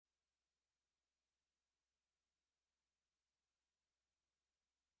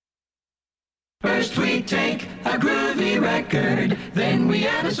First we take a groovy record, then we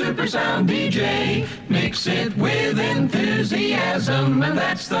add a super sound DJ. Mix it with enthusiasm, and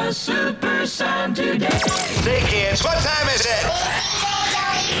that's the super sound today. Hey kids, what time is it?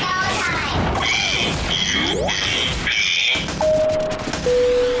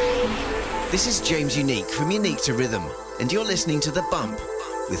 This is James Unique from Unique to Rhythm, and you're listening to The Bump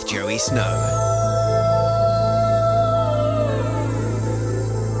with Joey Snow.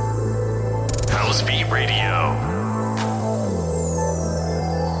 Beat Radio.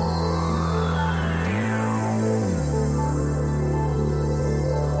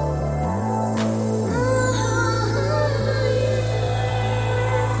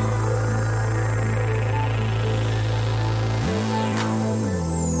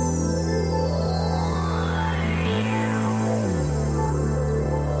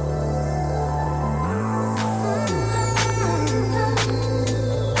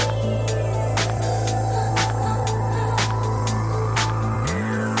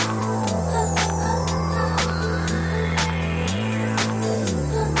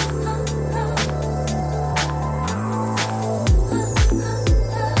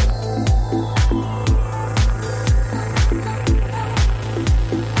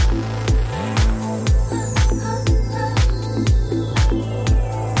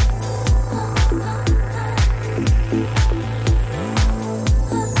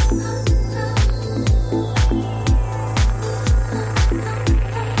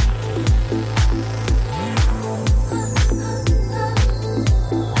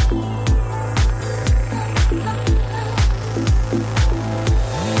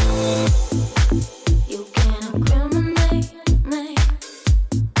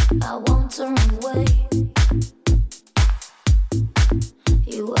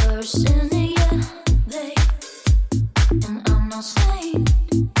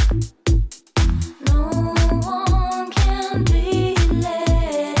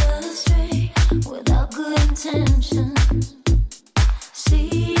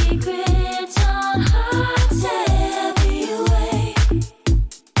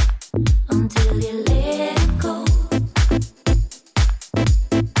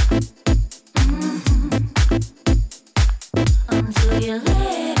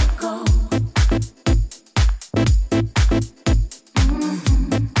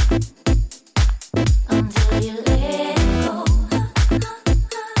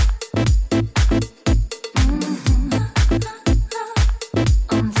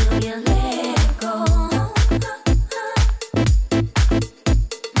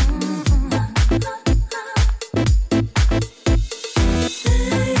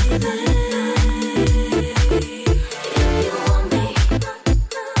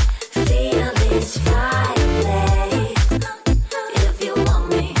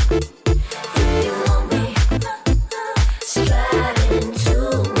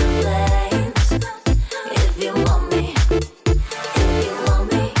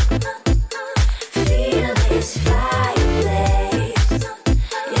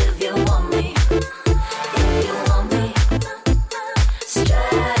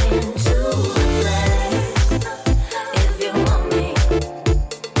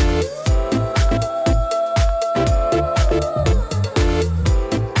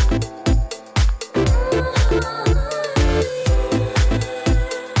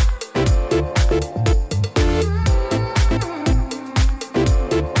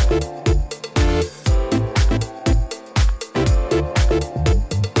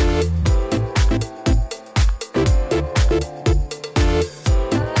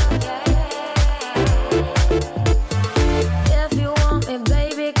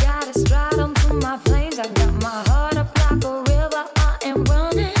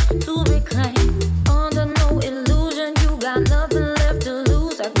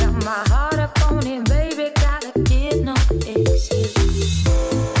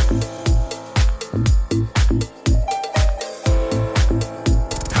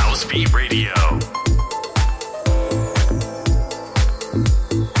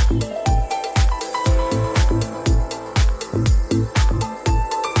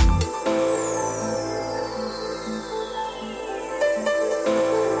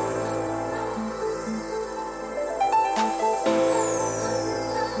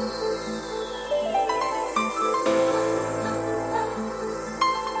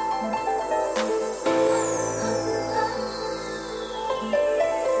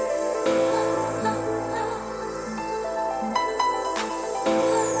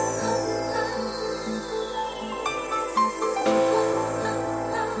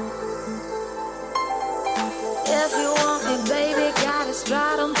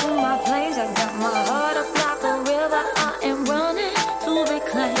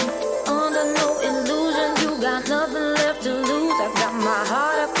 my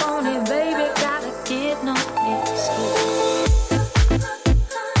heart up on it, baby, gotta get no excuse.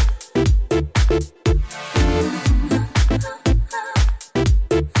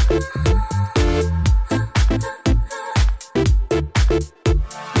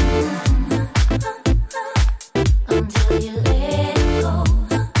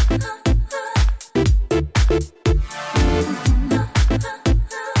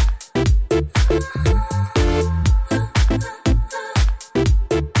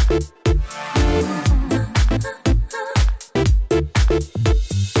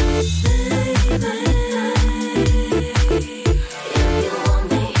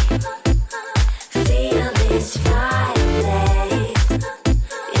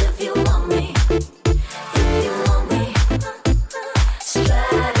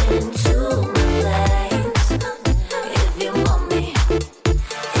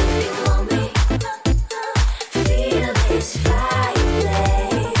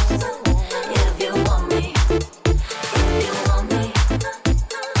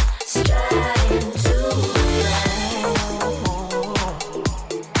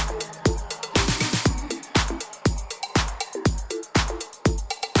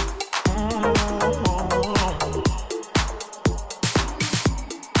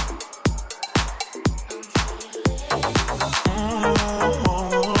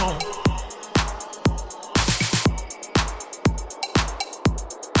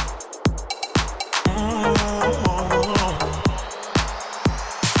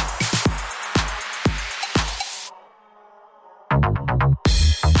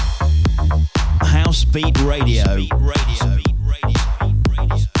 Beat Radio.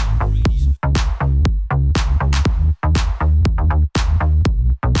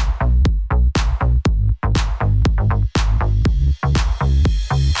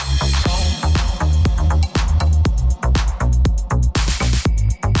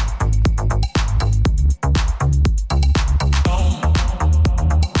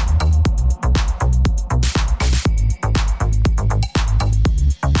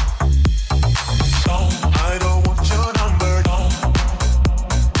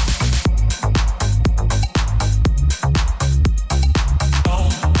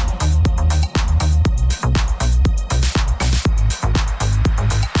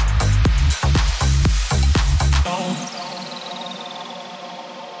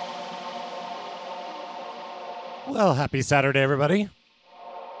 Well, happy Saturday, everybody.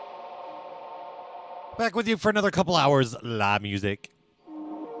 Back with you for another couple hours, La Music.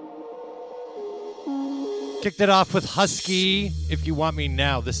 Kicked it off with Husky, If You Want Me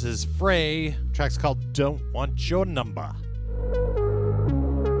Now. This is Frey. Track's called Don't Want Your Number.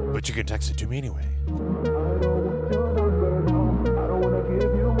 But you can text it to me anyway.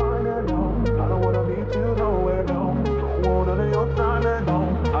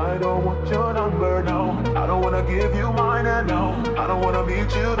 Give you mine and no, I don't wanna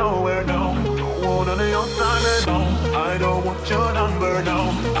meet you nowhere, no. Don't want none of your time and no, I don't want your number, no.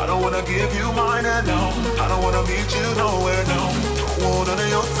 I don't wanna give you mine and no, I don't wanna meet you nowhere, no. Don't want none of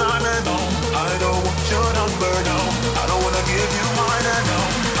your time and no, I don't want your number, no. I don't wanna give you mine and no,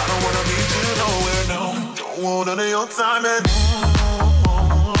 I don't wanna meet you nowhere, no. Don't want none of your time and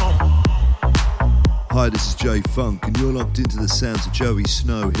Hi, this is Jay Funk, and you're locked into the sounds of Joey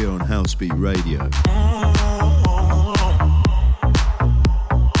Snow here on Housebeat Radio.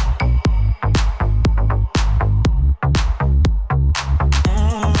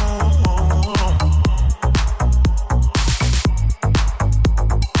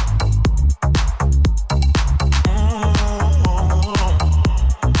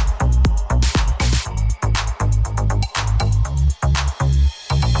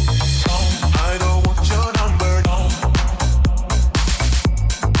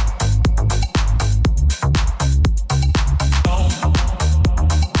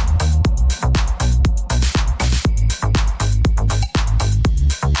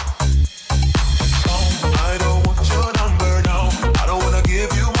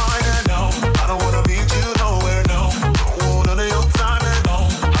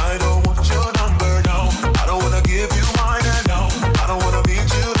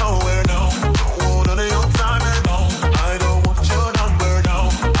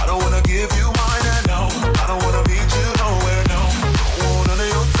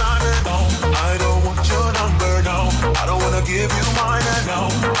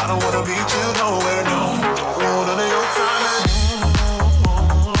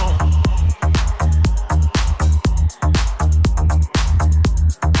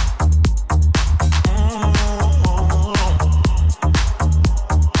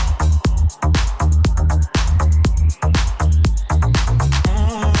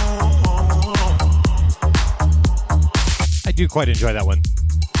 do quite enjoy that one.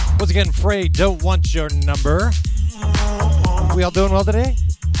 Once again, Frey, Don't Want Your Number. We all doing well today?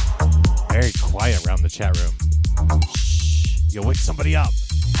 Very quiet around the chat room. Shh, you'll wake somebody up.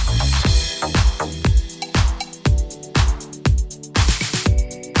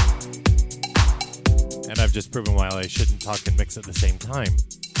 And I've just proven why I shouldn't talk and mix at the same time.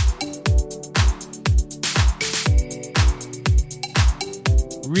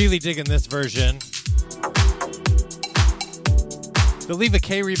 Really digging this version. The Leva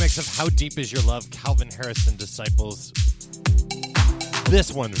K remix of How Deep Is Your Love, Calvin Harris and Disciples.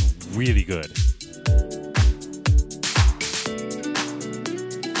 This one's really good.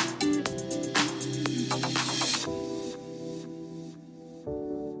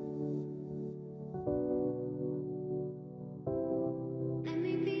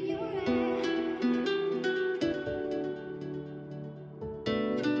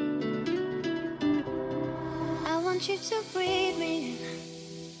 You to breathe me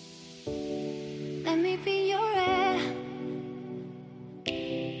in. Let me be your air.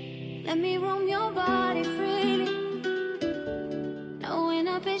 Let me roam your body freely. No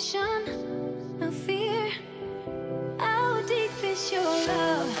inhibition, no fear. How deep is your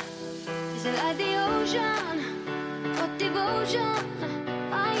love? Is it like the ocean? What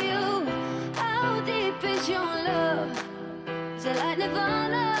devotion are you? How deep is your love? Is it like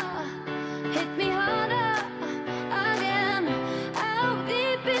Nirvana? Hit me harder.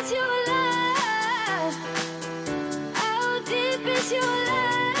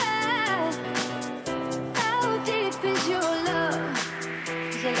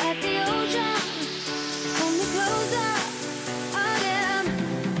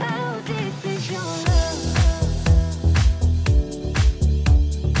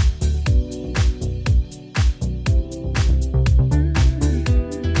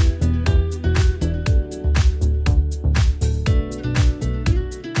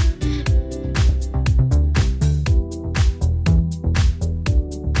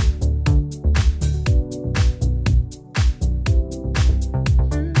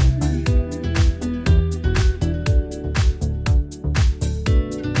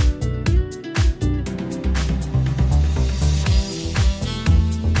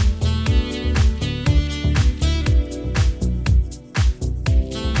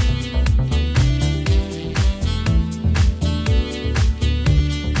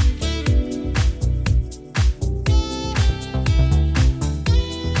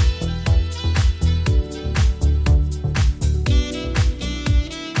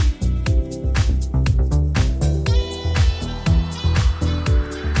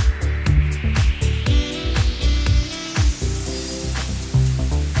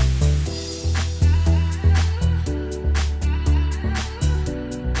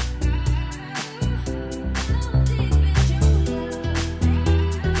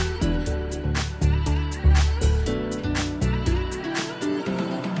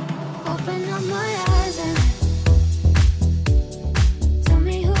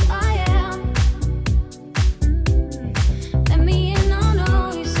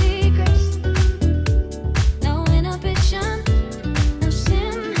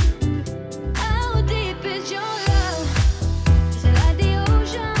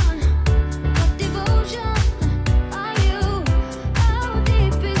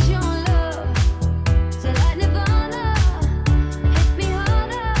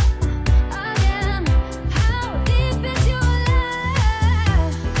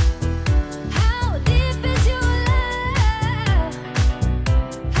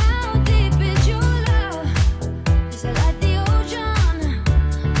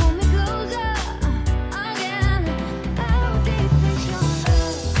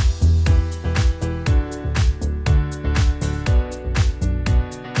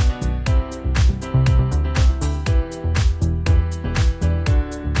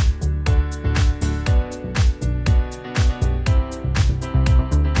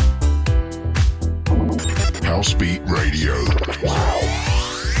 Housebeat Radio.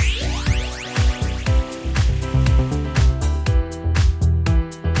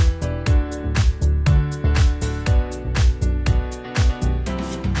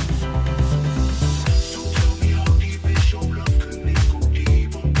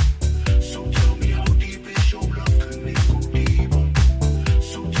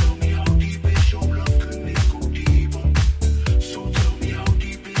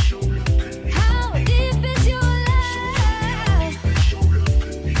 How deep is your love?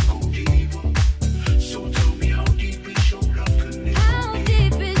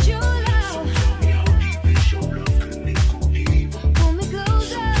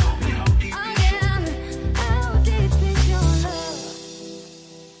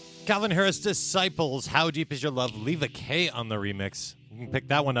 Calvin Harris Disciples, How Deep Is Your Love? Leave a K on the remix. You can pick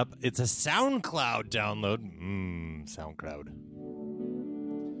that one up. It's a SoundCloud download. SoundCloud.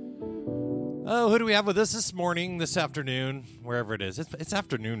 Oh, who do we have with us this morning, this afternoon, wherever it is? It's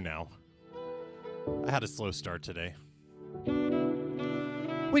afternoon now. I had a slow start today.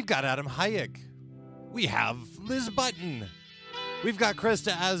 We've got Adam Hayek. We have Liz Button. We've got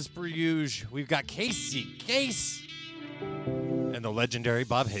Krista as per usual. We've got Casey Case. And the legendary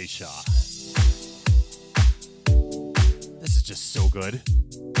Bob Hayshaw. This is just so good.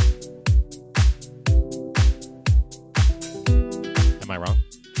 Am I wrong?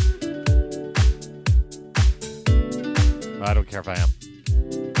 I don't care if I am.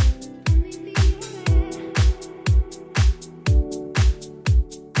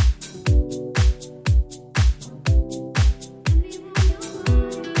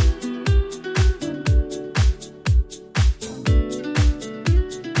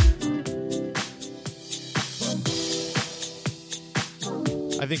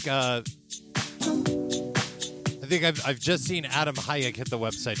 I think I've just seen Adam Hayek hit the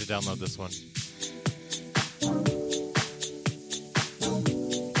website to download this one.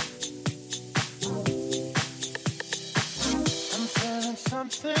 I'm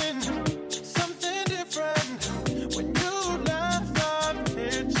feeling something different. When you left, the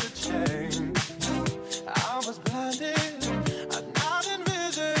picture changed. I was blinded, I'd not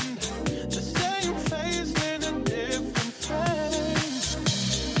envisioned the same face in a different face.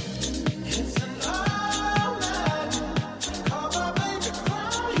 It's an all-night, call my baby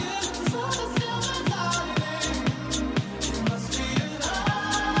crying for the silver lining. It must be an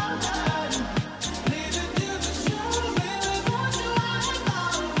all-night, needed you to show me what you are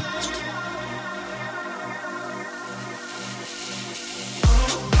about me.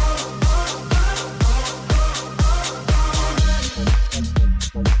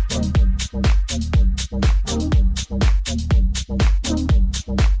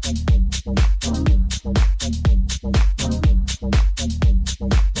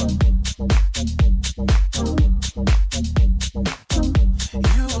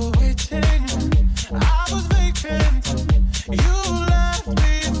 You were waiting, I was vacant. You left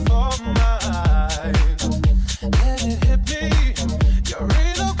before my eyes. Then it hit me, you're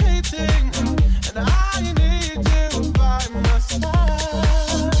relocating, and I need you by my side.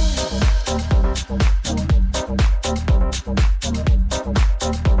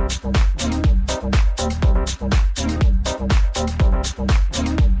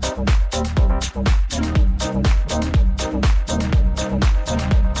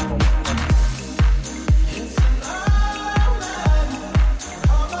 It's an all-night,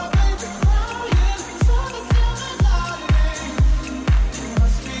 call my baby crying for the silver lining. It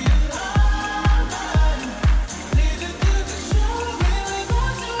must be an all-night, needed you to show me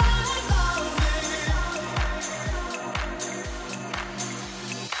what you are about me.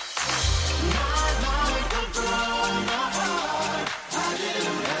 My life was blown apart. I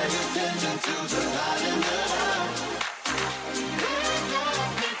didn't pay attention to the light in the dark. It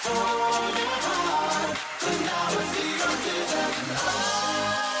left me torn apart, but now I see your tears as an art.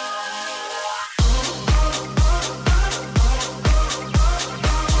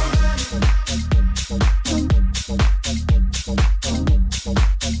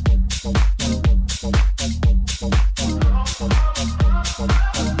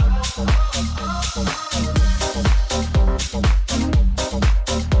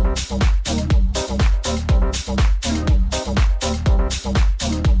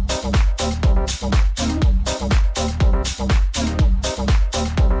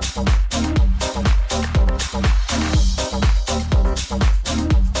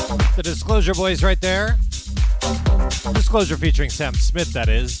 The Disclosure Boys right there. Disclosure featuring Sam Smith, that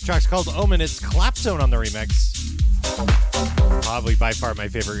is. The track's called Omen. It's Claptone on the remix. Probably by far my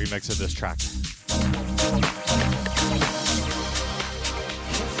favorite remix of this track.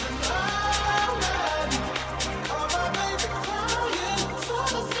 Call my baby crying for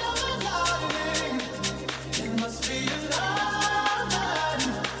the silver lining. It must be an all-night,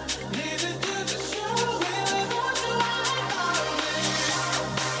 needed you to show me what you are about me.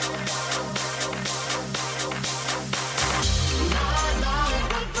 My life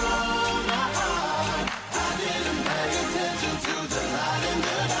was blown apart. I didn't pay attention to the light in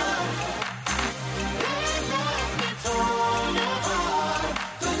the dark.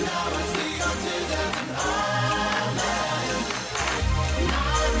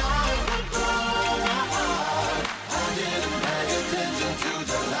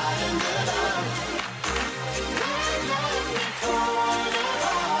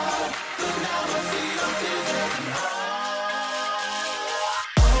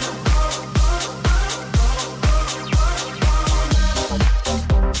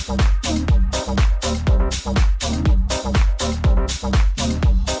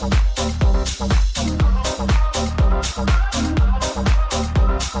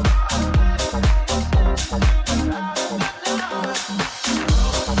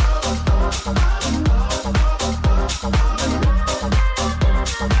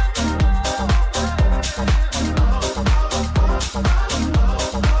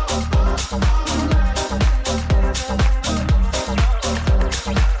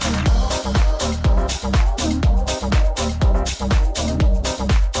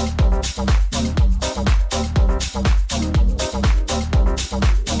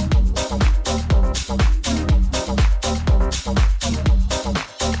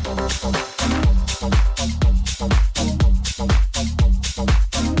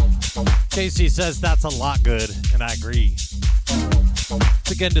 Casey says that's a lot good, and I agree.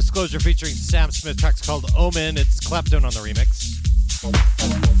 It's again Disclosure featuring Sam Smith. Track's called Omen. It's Clapton on the remix.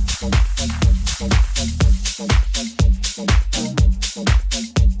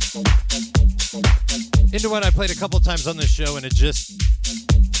 Into One I played a couple times on this show, and I just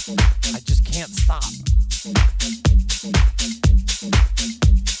can't stop.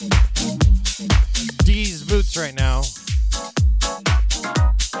 D's Boots right now.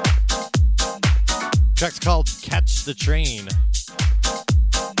 Track's called Catch the Train.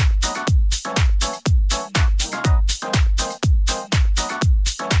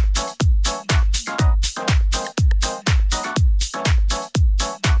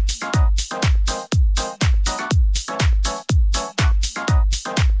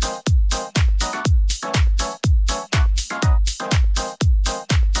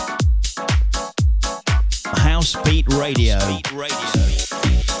 House Beat Radio.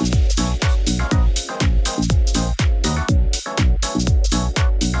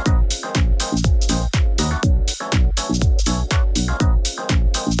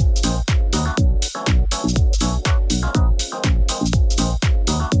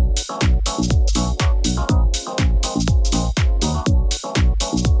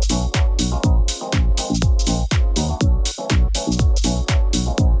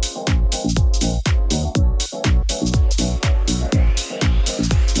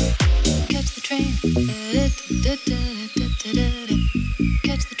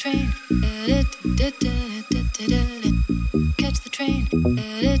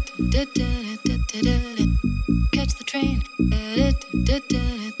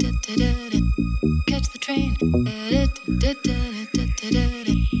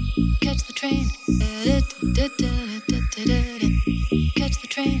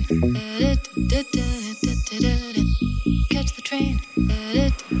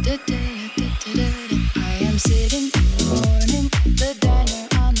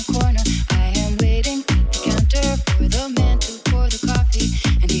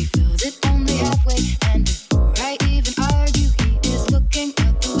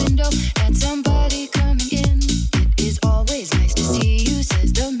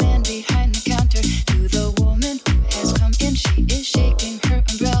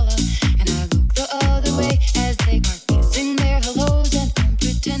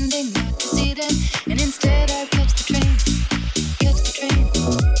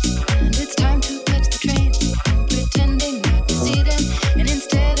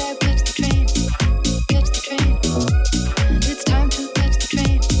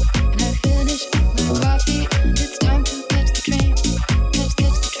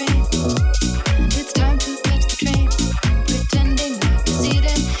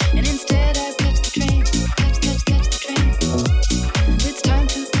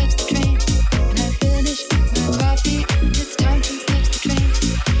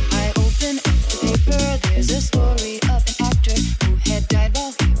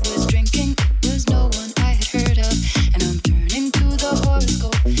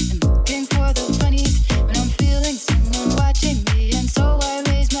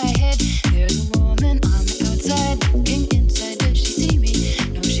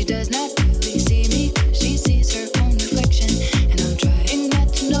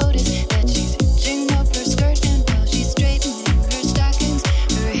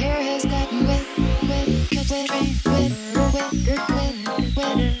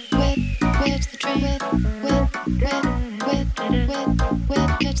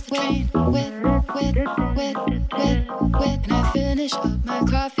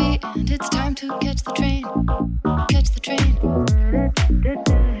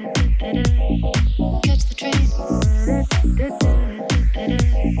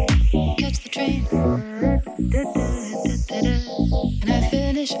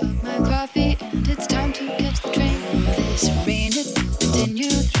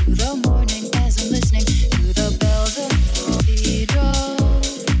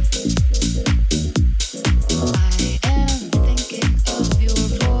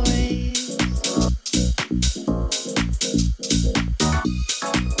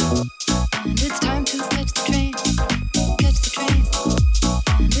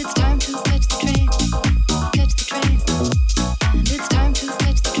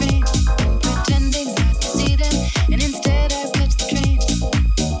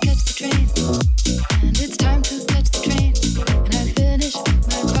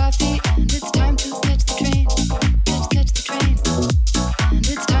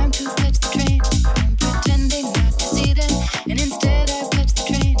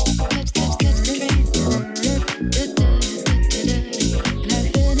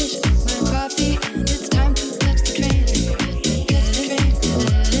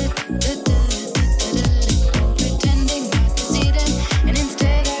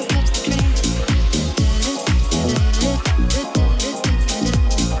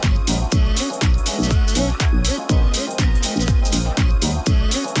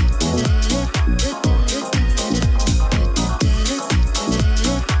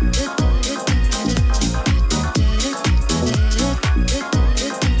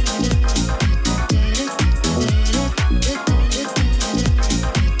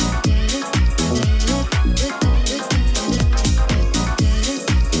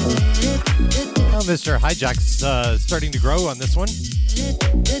 Hijack's starting to grow on this one.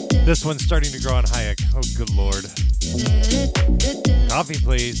 This one's starting to grow on Hayek. Oh, good Lord. Coffee,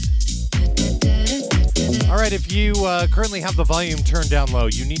 please. All right, if you currently have the volume turned down low,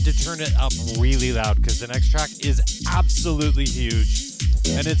 you need to turn it up really loud because the next track is absolutely huge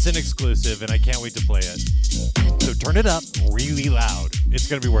and it's an exclusive and I can't wait to play it. So turn it up really loud. It's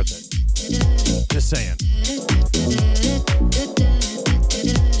going to be worth it. Just saying.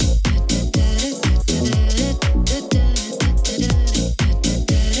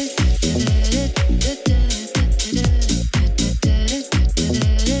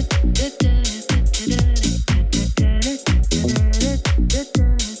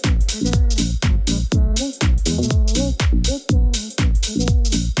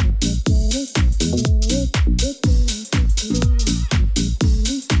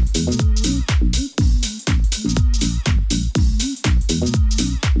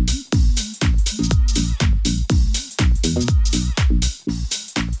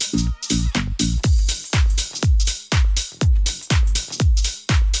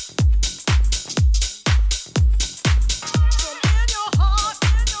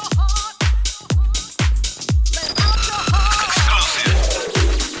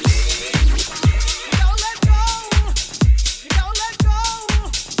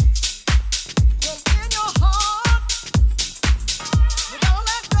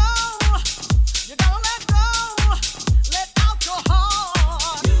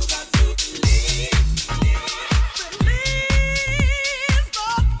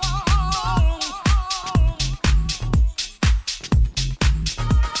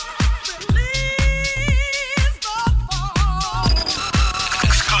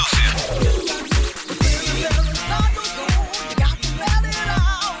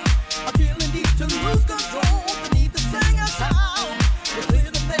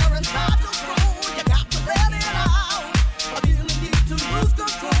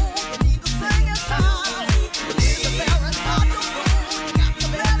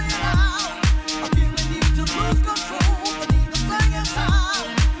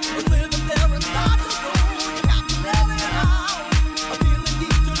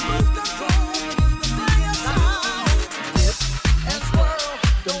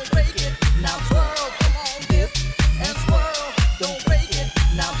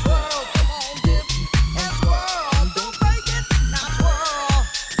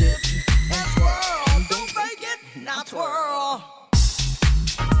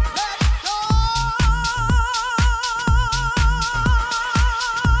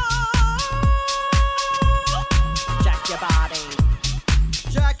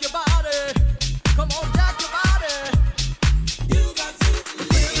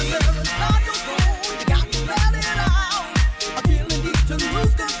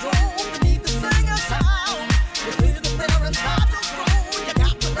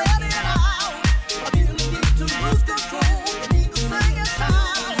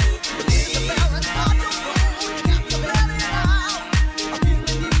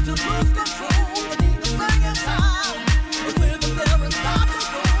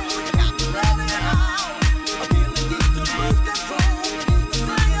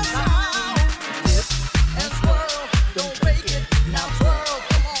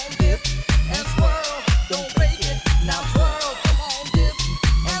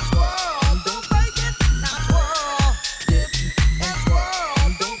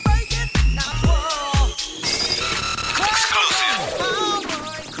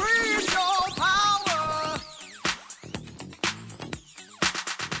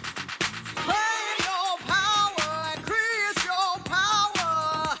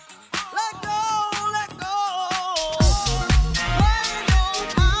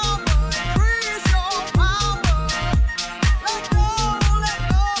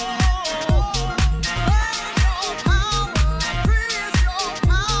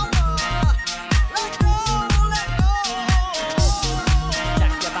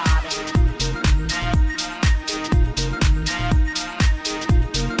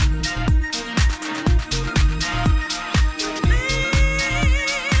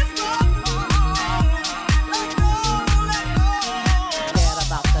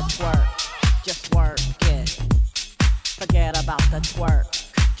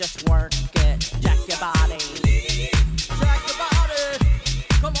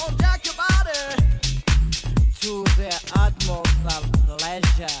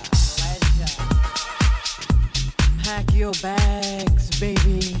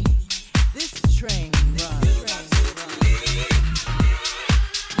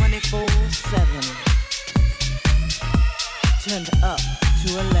 Turned up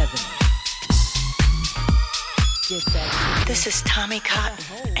to 11. This is Tommy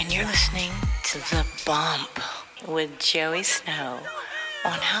Cotton, and you're listening to The Bump with Joey Snow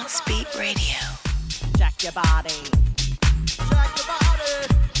on Housebeat Radio. Jack your body. Jack your body.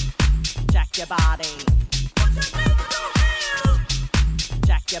 Jack your body.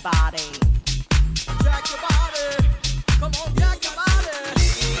 Jack your body. Jack your body. Come on, jack your body.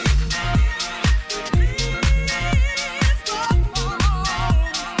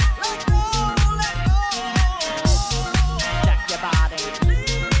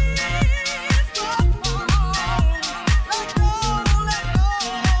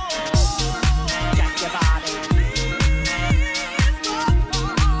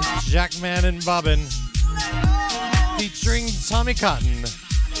 Jackman and Bobbin featuring Tommy Cotton.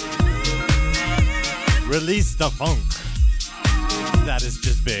 Release the funk. That is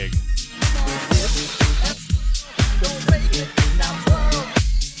just big.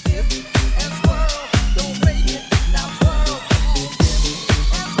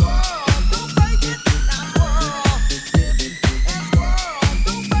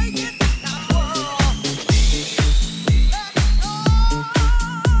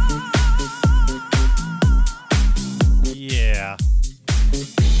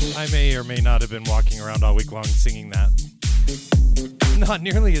 I may or may not have been walking around all week long singing that. Not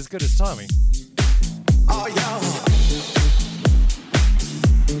nearly as good as Tommy. Oh, yeah.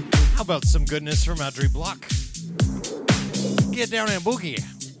 How about some goodness from Audrey Block? Get down and boogie.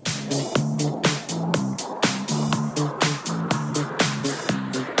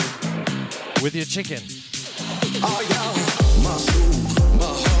 With your chicken. Oh, yeah. My soul, my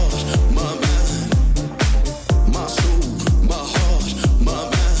heart, my mind. My soul, my heart, my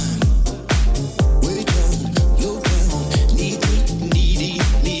mind.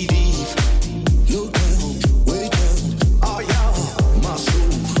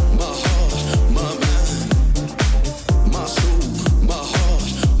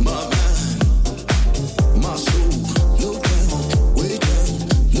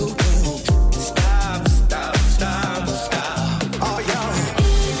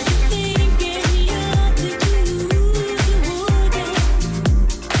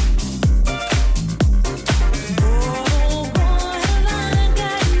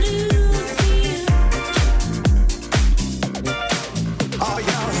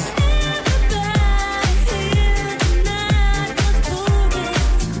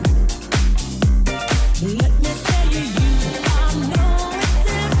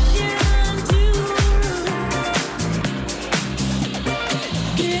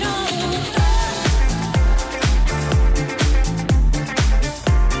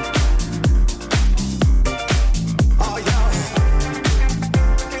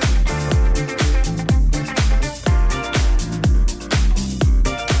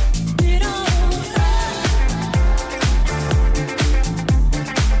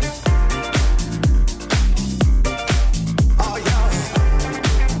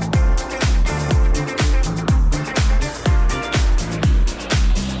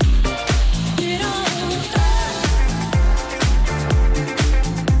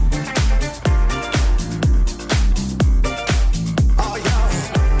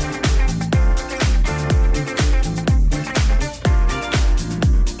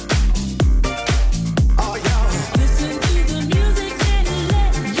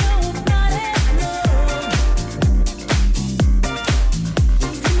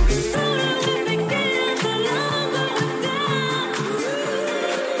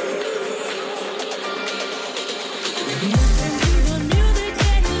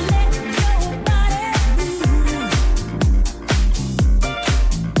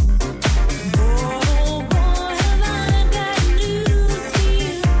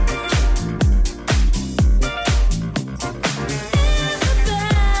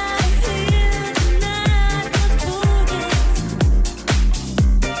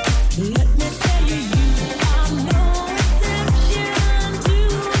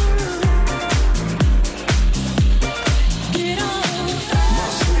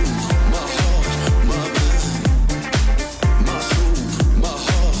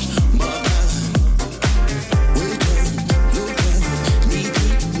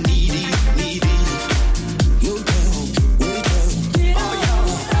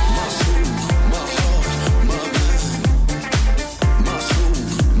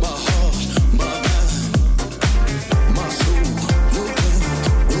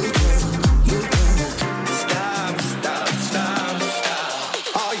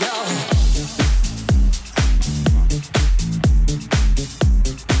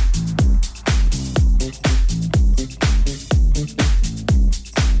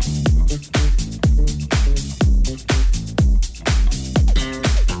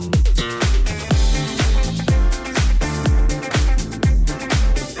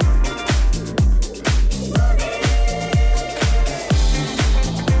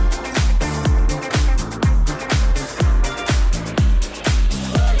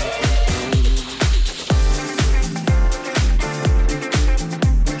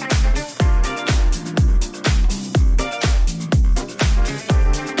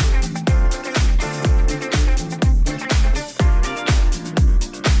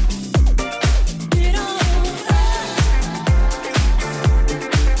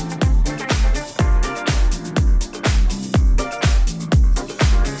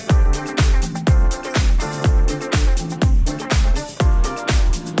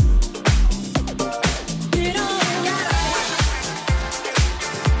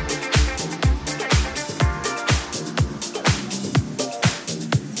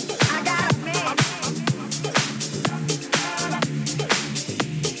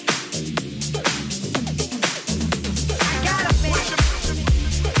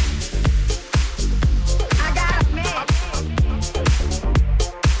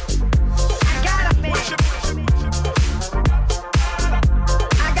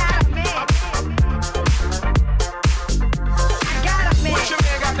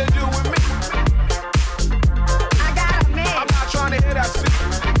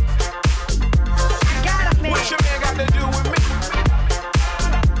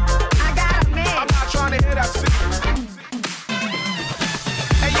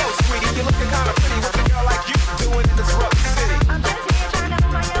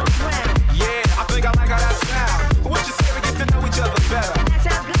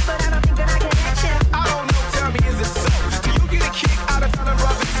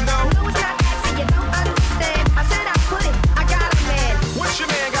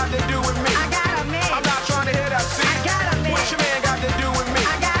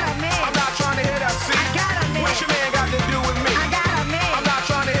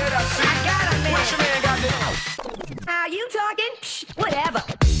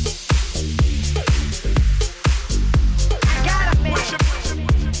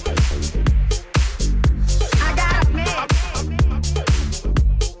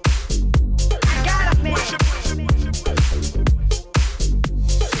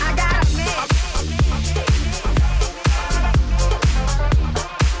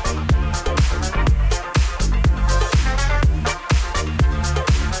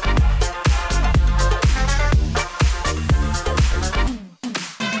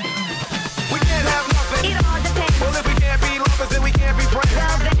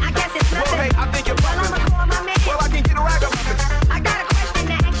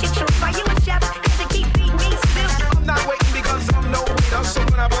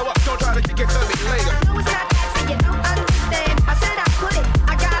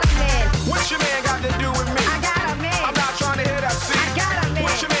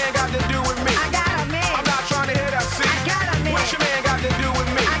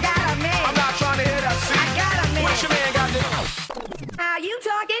 you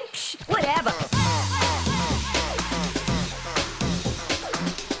talking? Psh, whatever.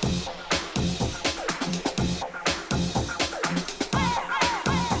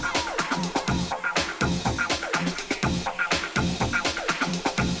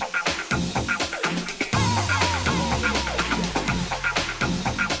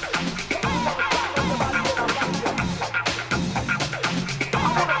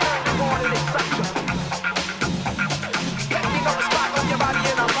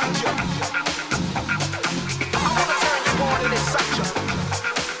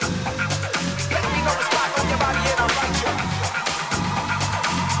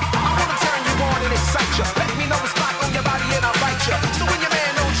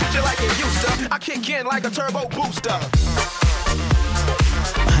 Like a turbo booster.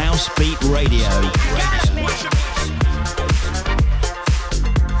 House Beat Radio.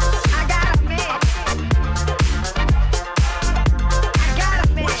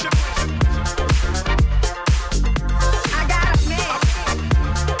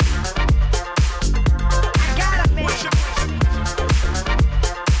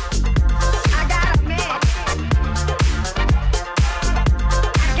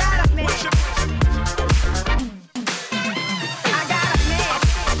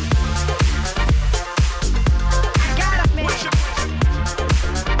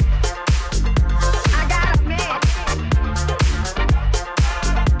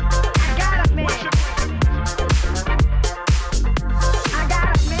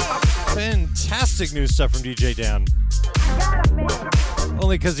 New stuff from DJ Dan.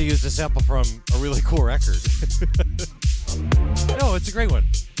 Only because he used a sample from a really cool record. No, it's a great one.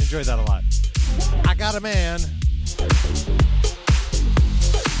 Enjoyed that a lot. I Got a Man.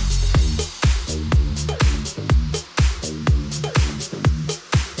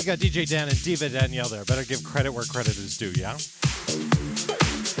 You got DJ Dan and Diva Danielle there. Better give credit where credit is due, yeah?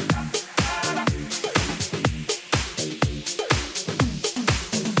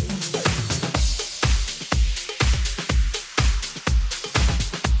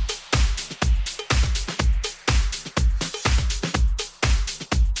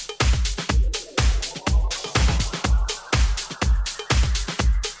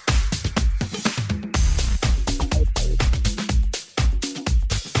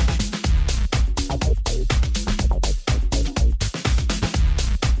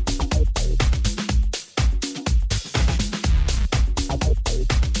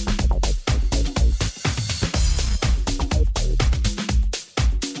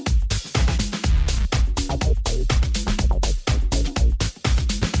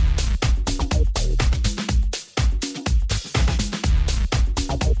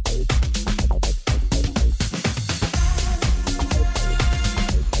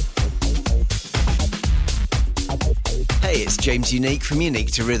 James Unique from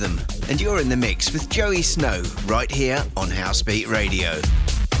Unique to Rhythm, and you're in the mix with Joey Snow right here on Housebeat Radio.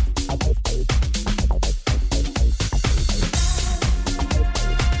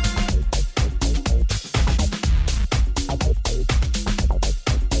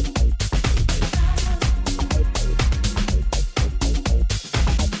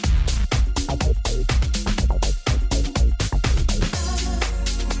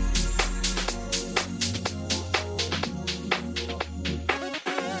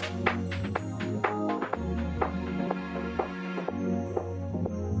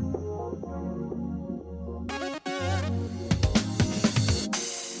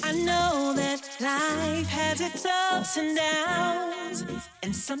 And downs,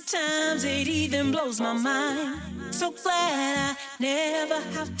 and sometimes it even blows my mind. So glad I never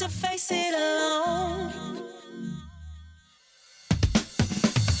have to face it alone.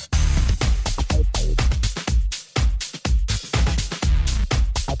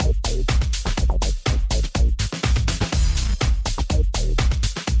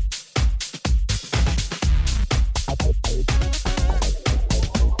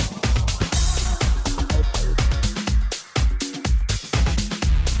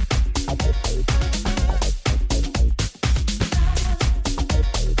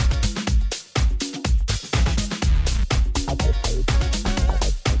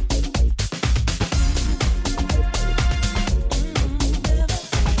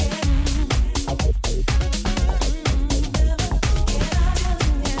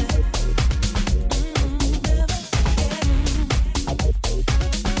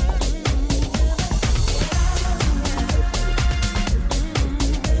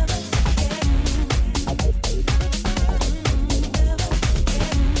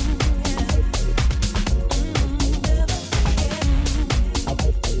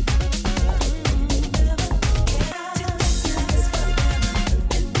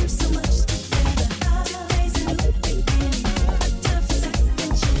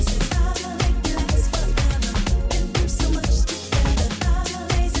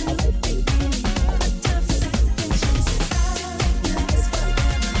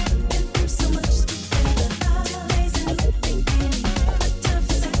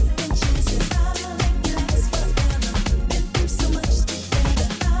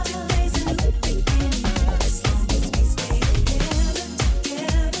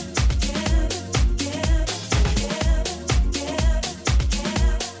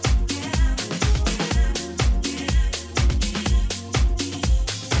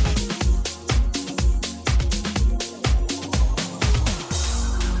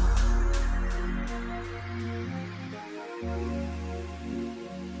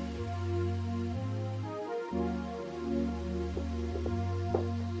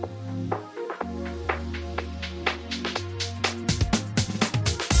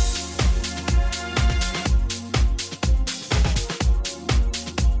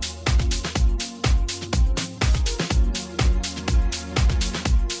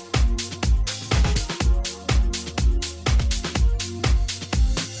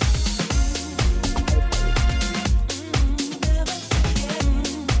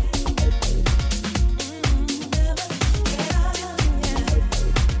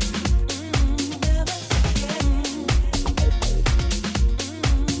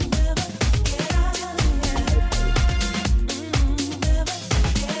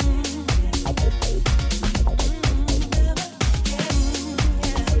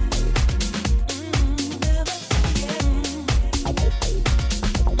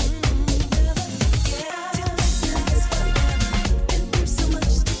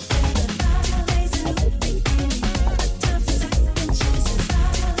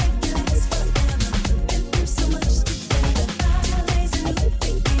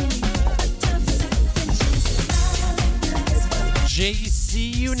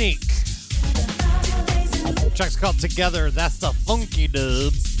 Unique. The track's called Together. That's the funky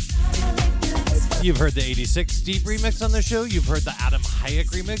dub. You've heard the 86 Deep remix on the show. You've heard the Adam Hayek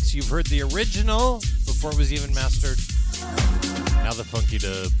remix. You've heard the original before it was even mastered. Now the funky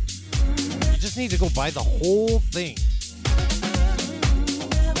dub. You just need to go buy the whole thing.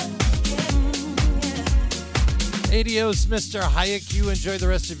 Adios, Mr. Hayek. You enjoy the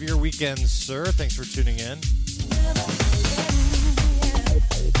rest of your weekend, sir. Thanks for tuning in.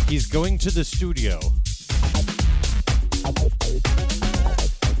 He's going to the studio.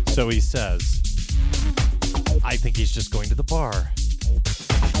 So he says. I think he's just going to the bar.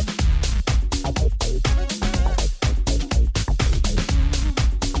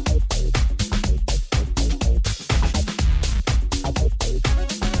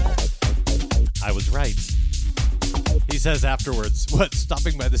 I was right. He says afterwards, what,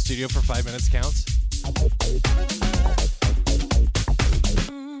 stopping by the studio for 5 minutes counts?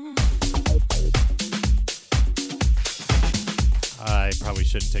 I probably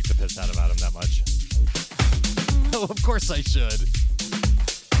shouldn't take the piss out of Adam that much. Oh, of course I should.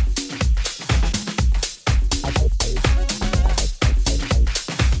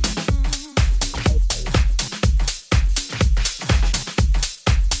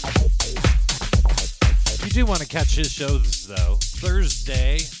 You do want to catch his shows, though.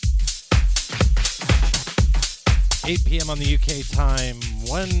 Thursday, 8 p.m. on the UK time,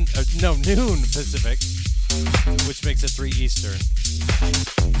 noon Pacific, which makes it 3 Eastern.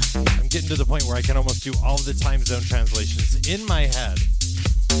 I'm getting to the point where I can almost do all of the time zone translations in my head.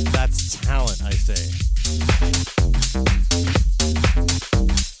 That's talent, I say.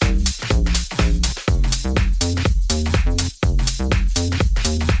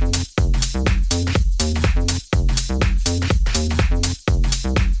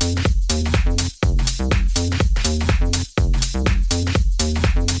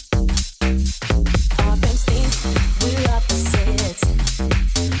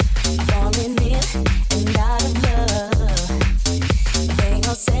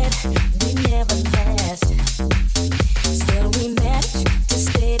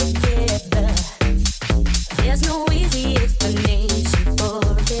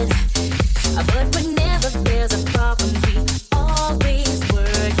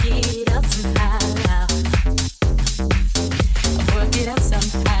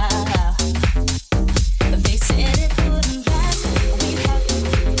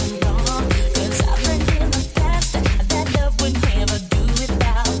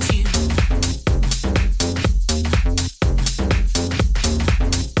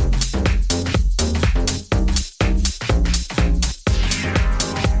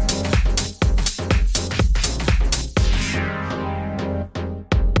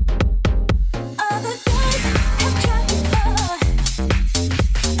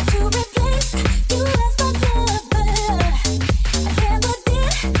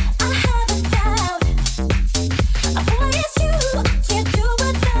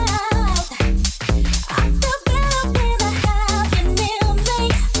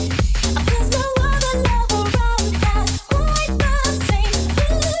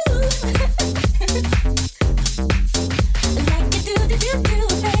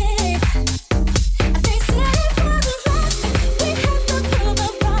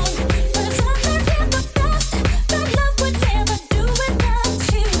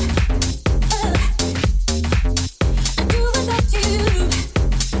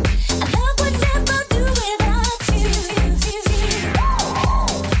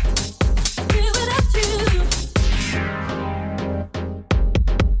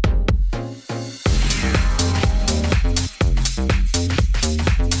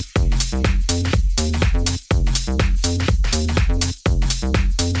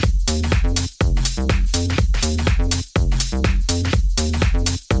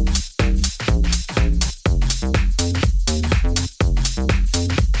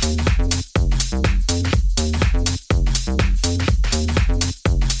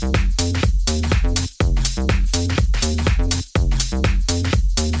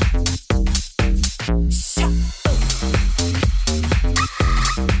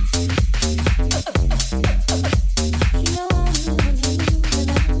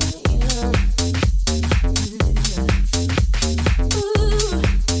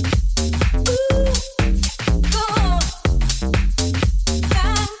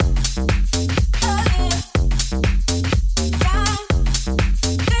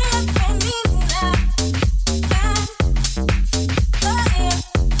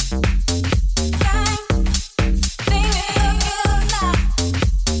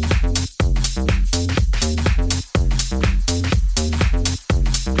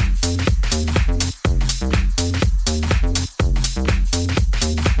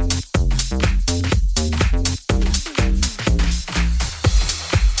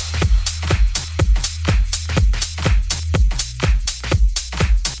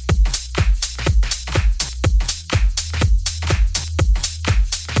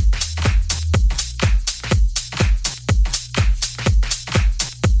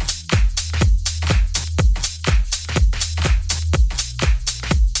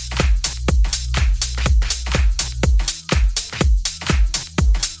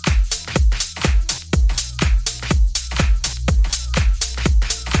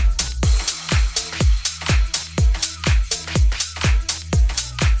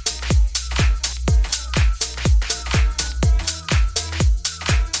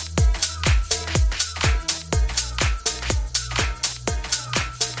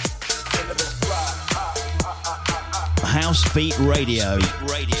 House Beat Radio.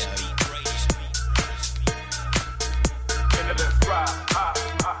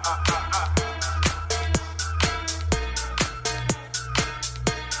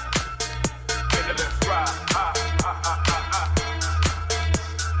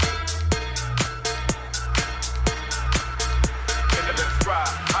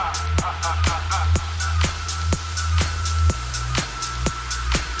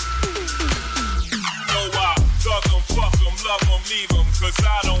 Cause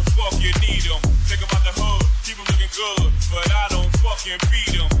I don't fucking need them. Think about the hood, keep them looking good, but I don't fucking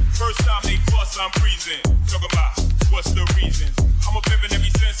beat them. First time they fuss, I'm freezing. Talk about what's the reasons. I'm a pimp in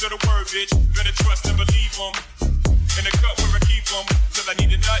every sense of the word, bitch. Better trust and believe them. In the cut where I keep them. Till I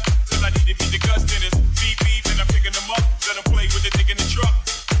need a nut, till I need to beat the guts in this. Beep beep, and I'm picking them up. Let them play with the dick in the truck.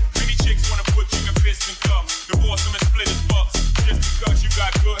 Many chicks wanna put you in fists and cup. Divorce them and split his bucks. Just because you got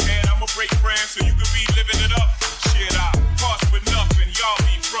good head, I'ma break brands so you can be living it up. Shit, I cost with nothing. Y'all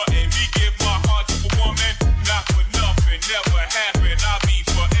be frontin'. Me give my heart to a woman, not for nothing. Never happen. I'll be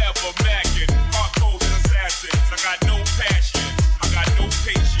forever mackin'. Hard cold assassins. I got no passion. I got no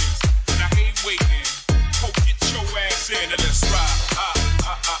patience. And I hate waiting. Hope get your ass in and let's ride.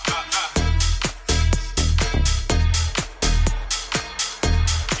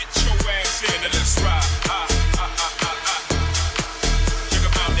 Get your ass in and let's ride.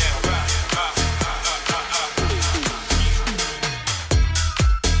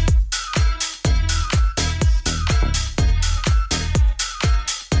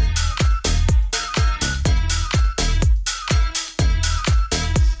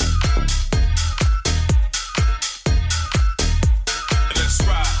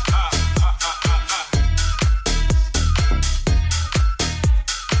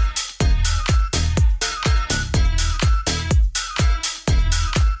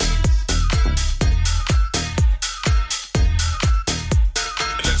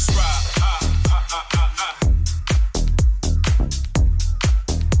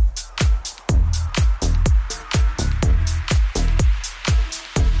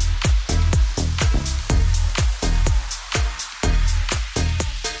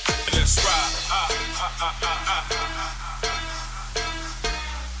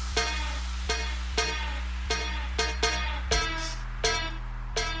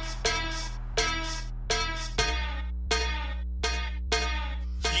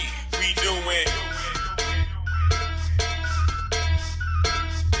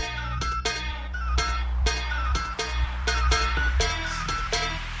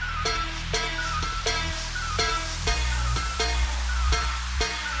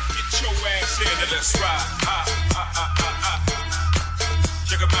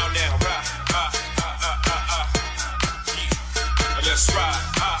 Check 'em out now. Ride. Let's ride.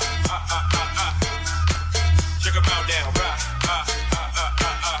 Check 'em out now. Ride.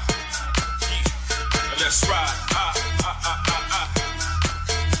 Let's ride.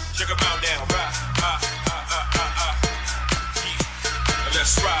 Check 'em out now. Ride. Let's ride. Check 'em out now. Ride.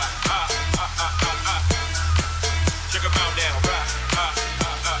 Let's ride. Check 'em out now. Ride.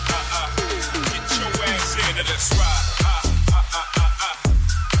 Let's ride.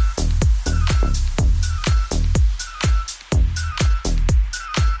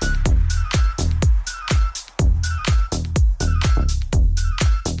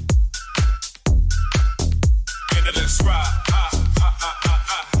 And let's ride.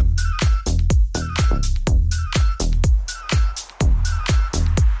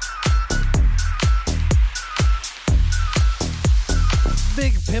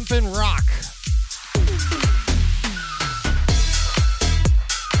 Big Pimpin' Rock.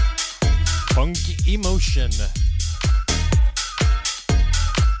 Funky Emotion.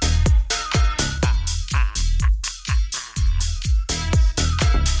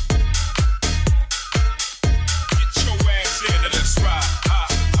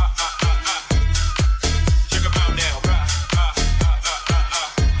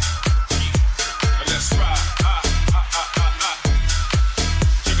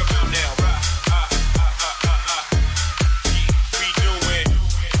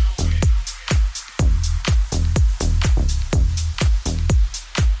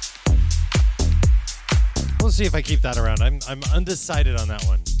 See if I keep that around. I'm undecided on that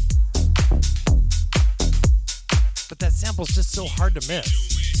one. But that sample's just so hard to miss.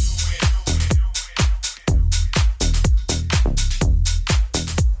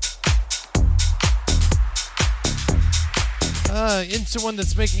 Into one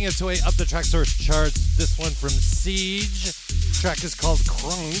that's making its way up the Traxsource charts. This one from Siege. The track is called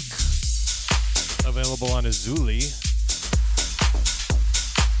Crunk. Available on Azuli.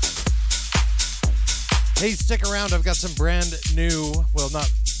 Hey, stick around. I've got some brand new,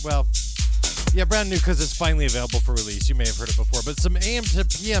 brand new because it's finally available for release. You may have heard it before, but some AM to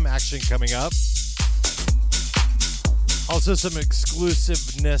PM action coming up. Also some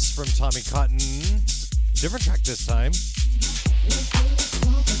exclusiveness from Tommy Cotton. Different track this time.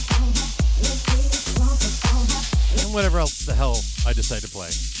 And whatever else the hell I decide to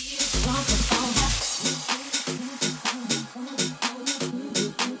play.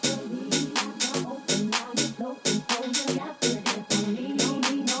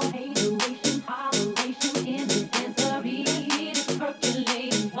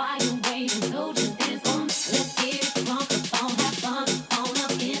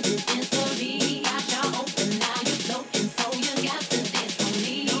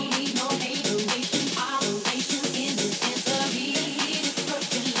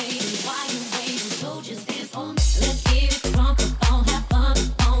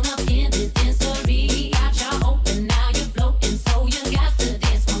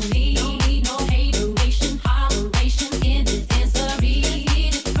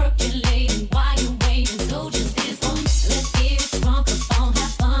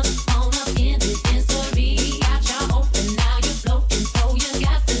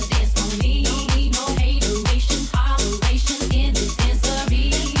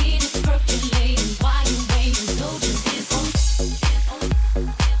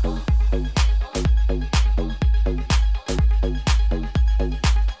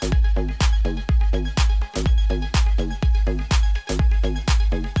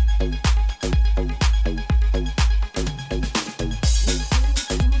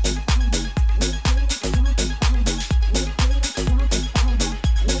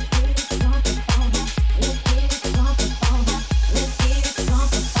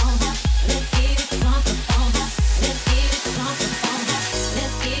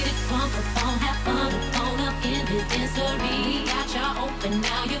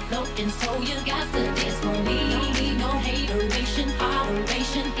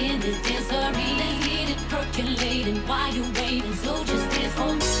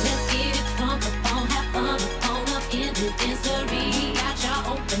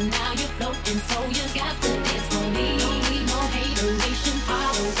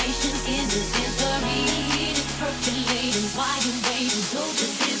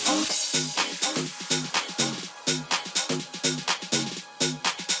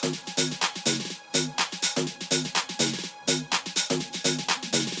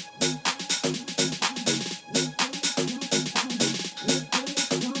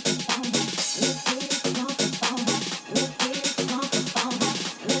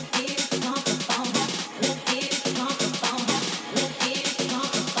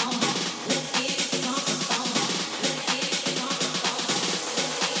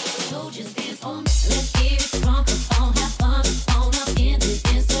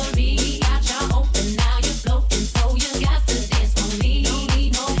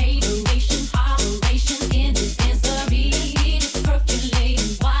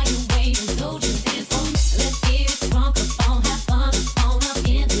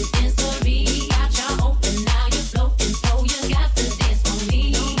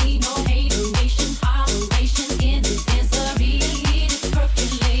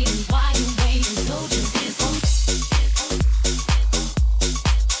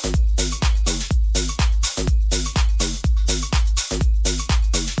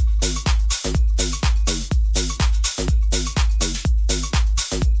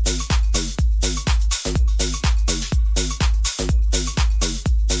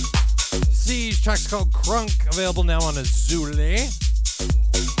 Called Crunk, available now on Azule.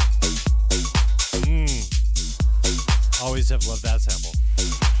 Always have loved that sample.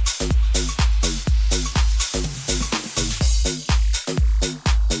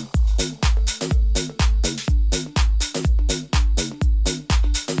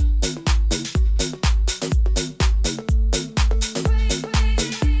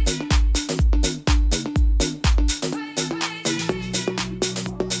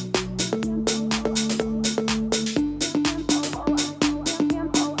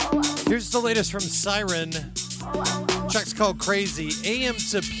 Latest from Siren. Track's called Crazy. AM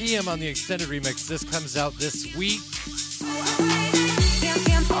to PM on the extended remix. This comes out this week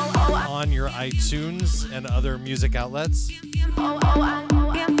on your iTunes and other music outlets.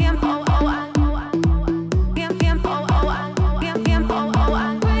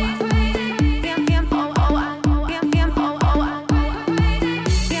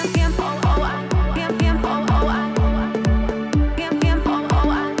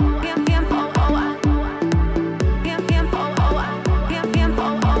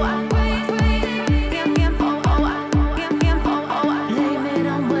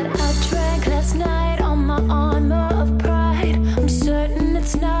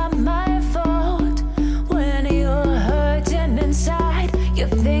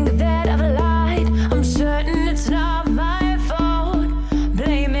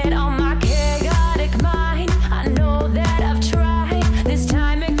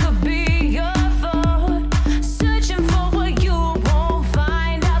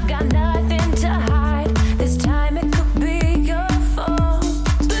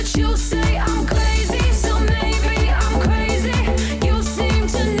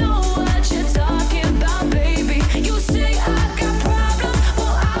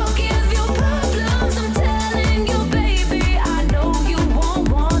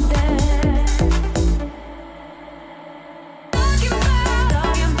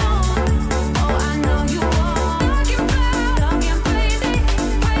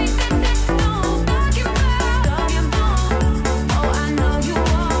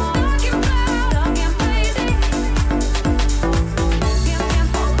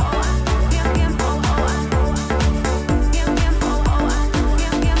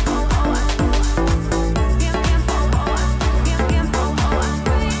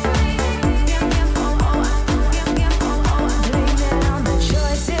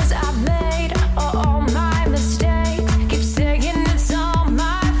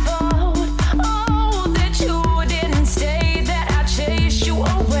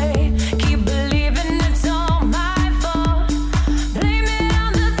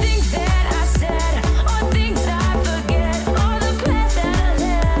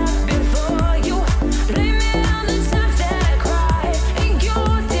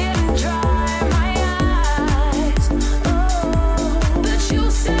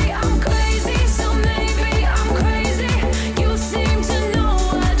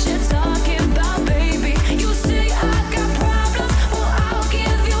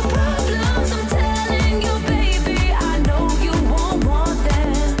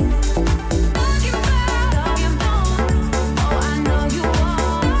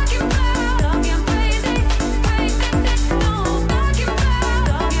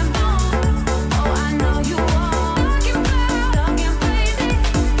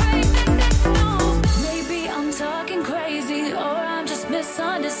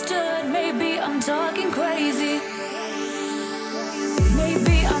 misunderstood. Maybe I'm talking crazy.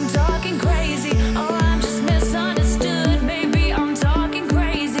 Maybe I'm talking crazy. Or I'm just misunderstood. Maybe I'm talking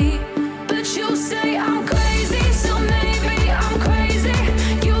crazy. But you say I'm crazy, so maybe I'm crazy.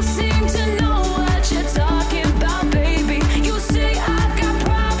 You seem to know what you're talking about, baby. You say I've got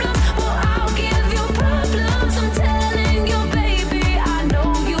problems, well I'll give you problems. I'm telling you, baby, I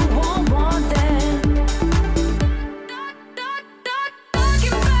know you won't want them.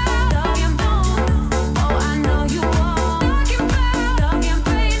 Talking about, oh I know you won't. Talking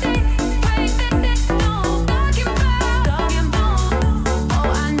crazy, crazy, no. Talking about, oh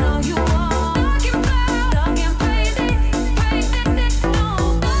I know you won't. Talking crazy, crazy, no.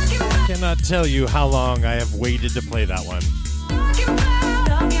 Cannot tell you how long I have waited to play that one.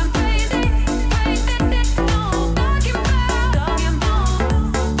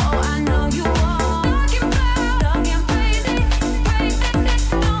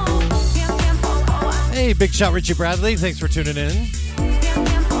 Hey, Big Shot Richie Bradley, thanks for tuning in.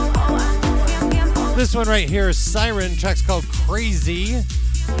 This one right here is Siren, track's called Crazy.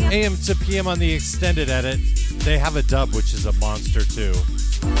 AM to PM on the extended edit. They have a dub, which is a monster too.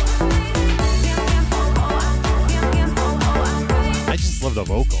 I just love the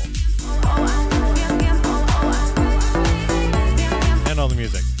vocal. And all the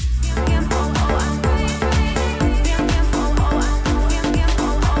music.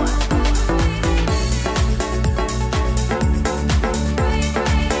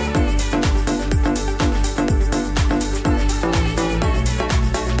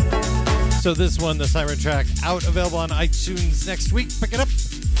 So this one, the Siren track, out available on iTunes next week. Pick it up.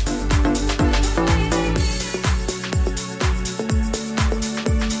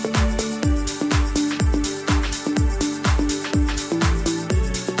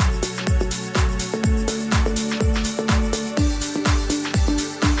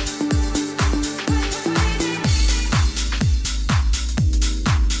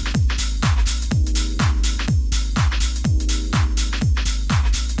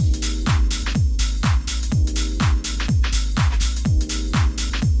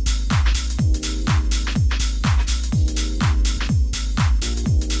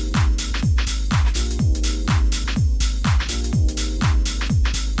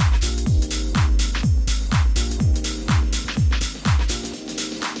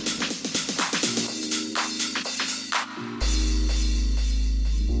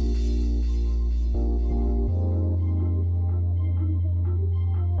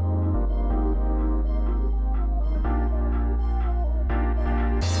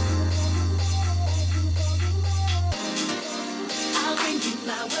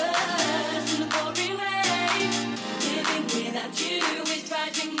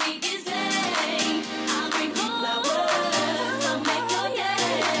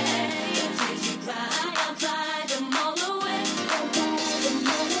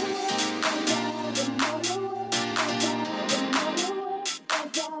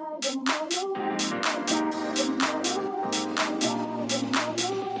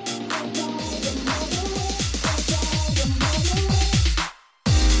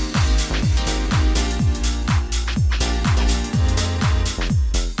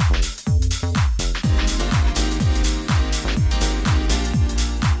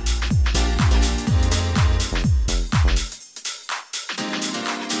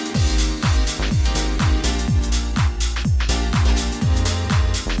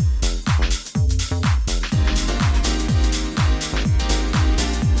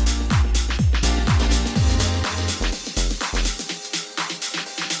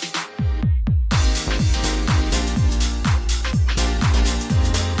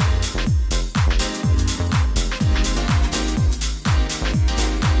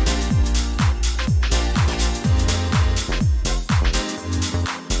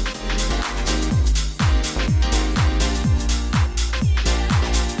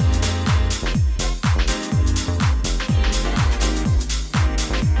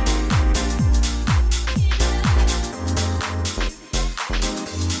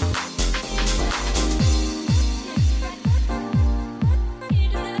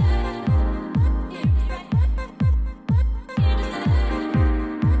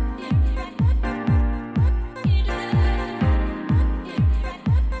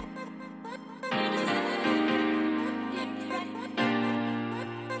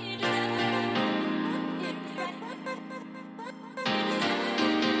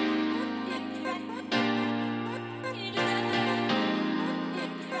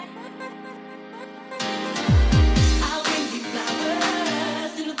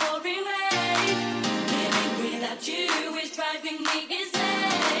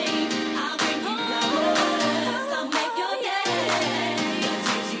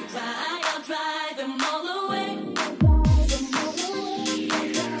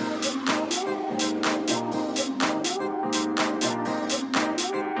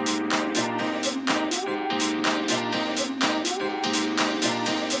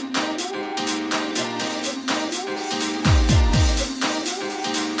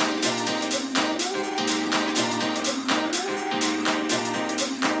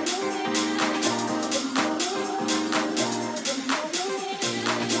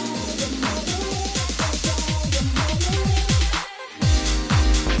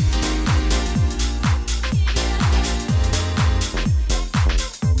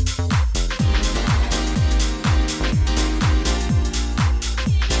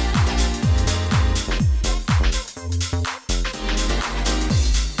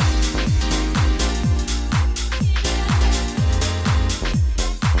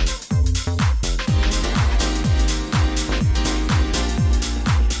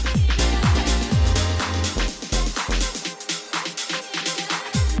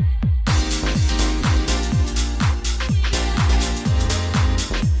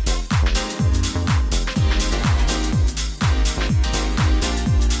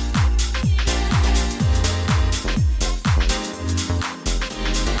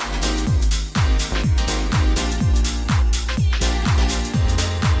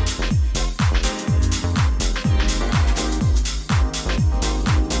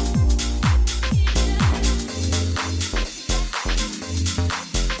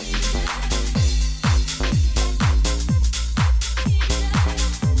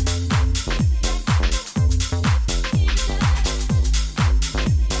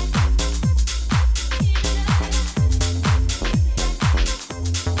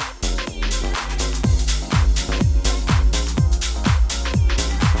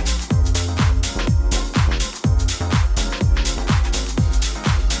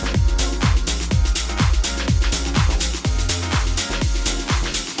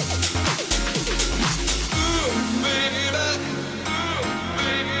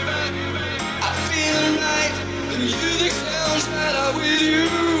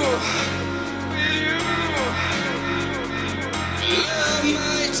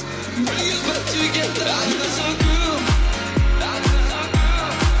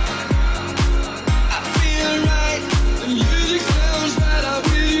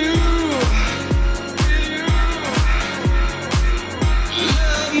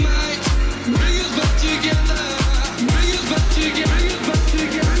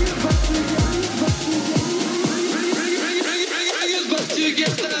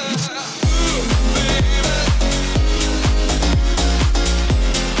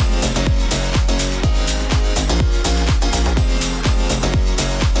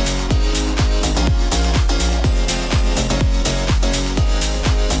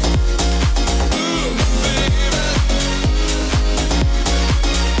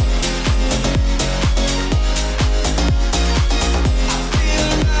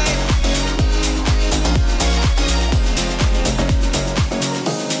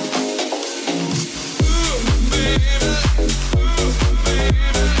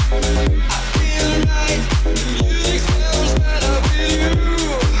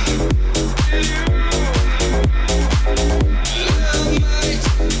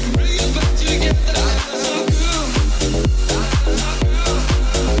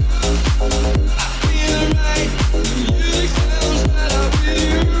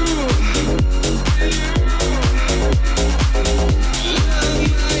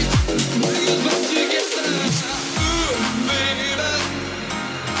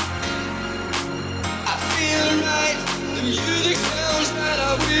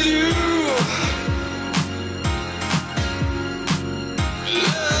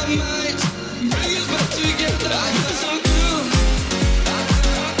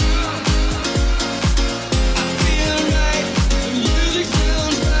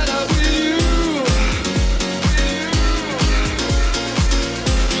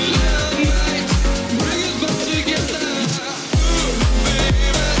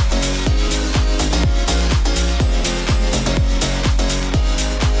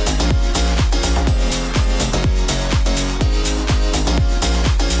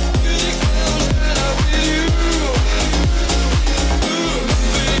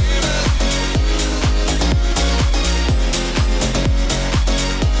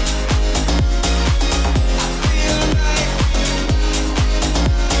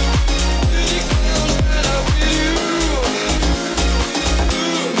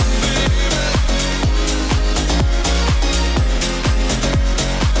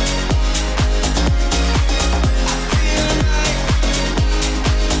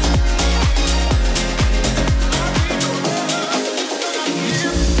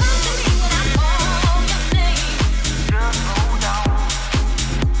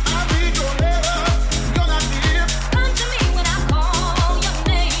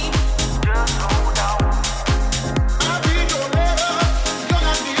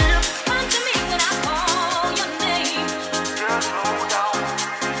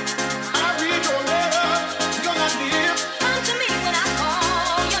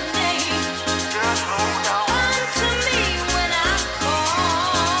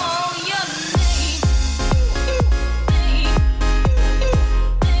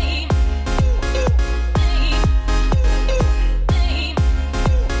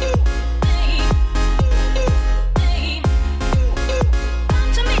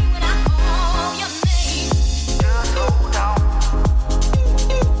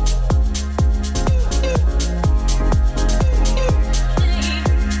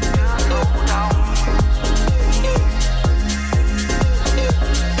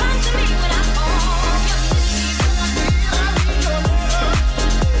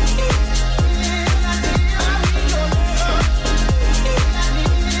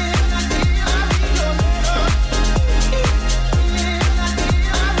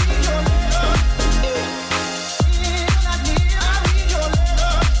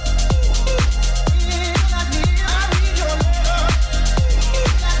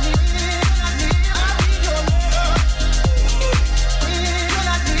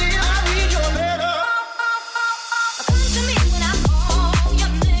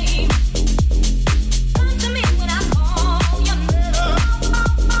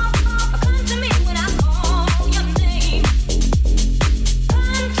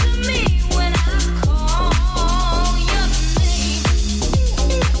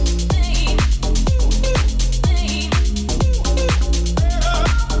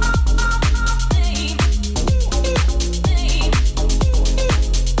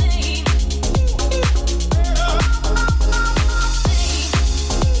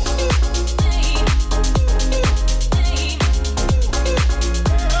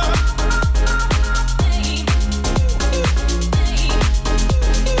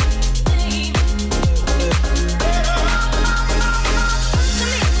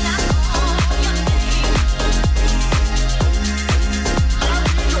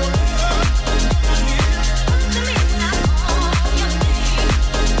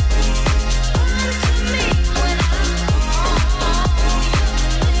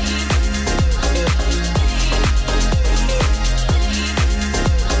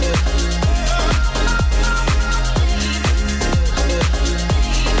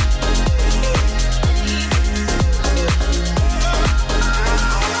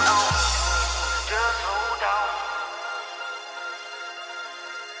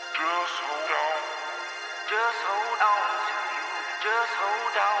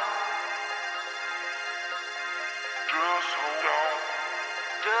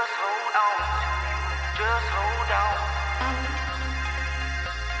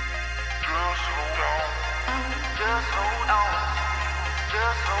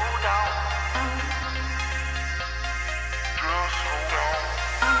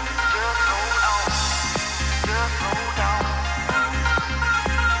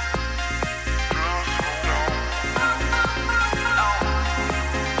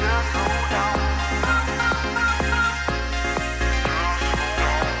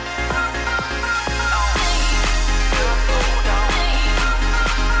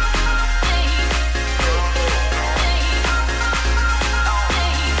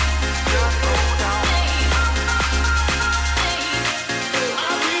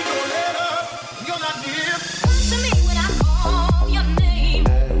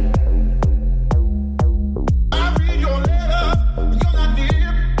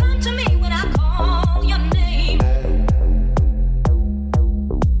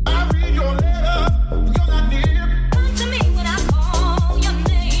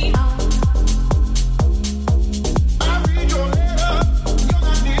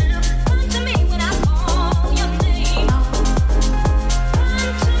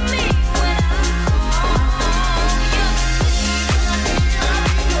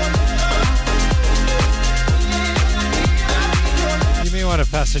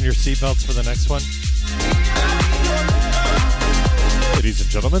 Fasten your seatbelts for the next one. Ladies and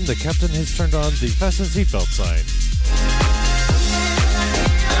gentlemen, the captain has turned on the fasten seatbelt sign.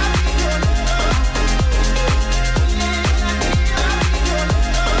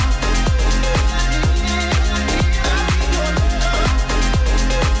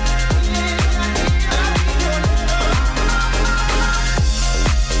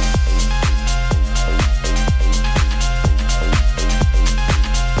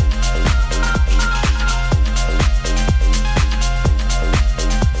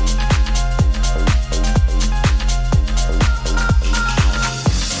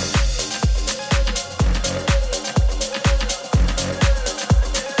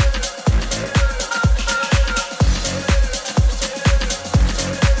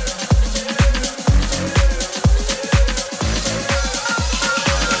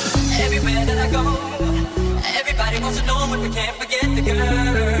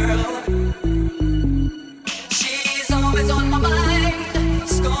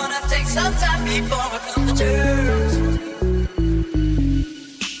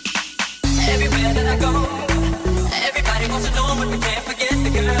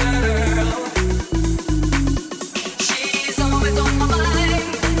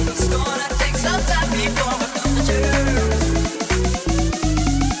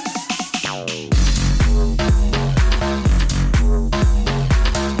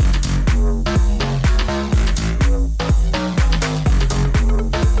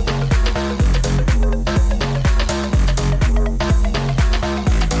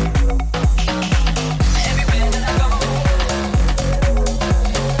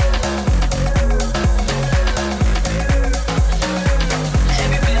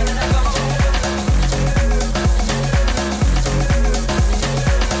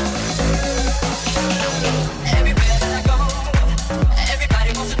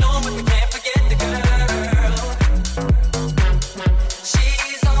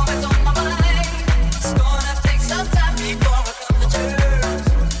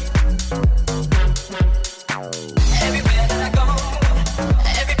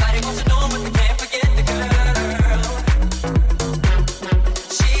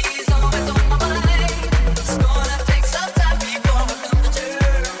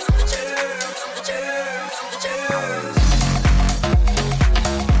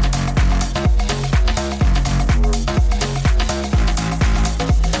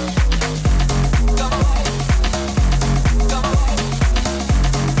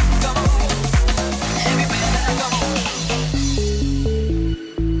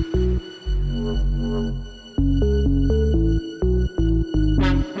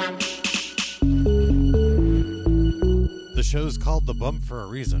 Show's called The Bump for a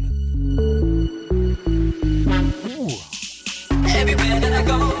reason. Ooh. Everywhere that I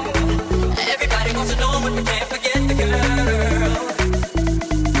go, everybody wants to know if we can't forget the girl.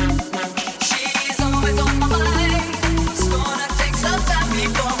 She's always on my mind. It's gonna take some time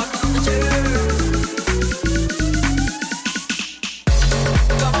before I come to terms. Go.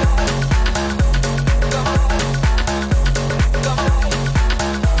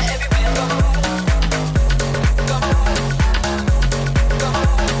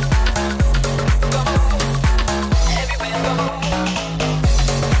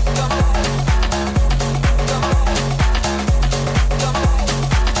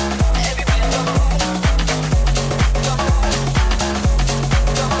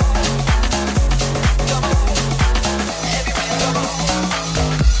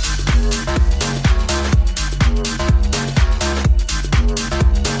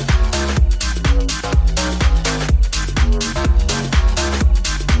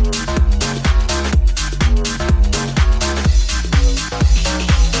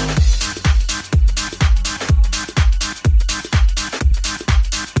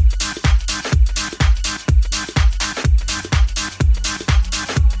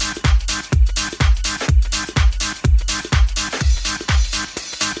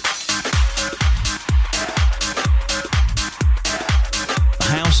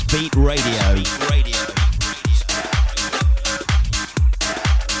 Beat Radio.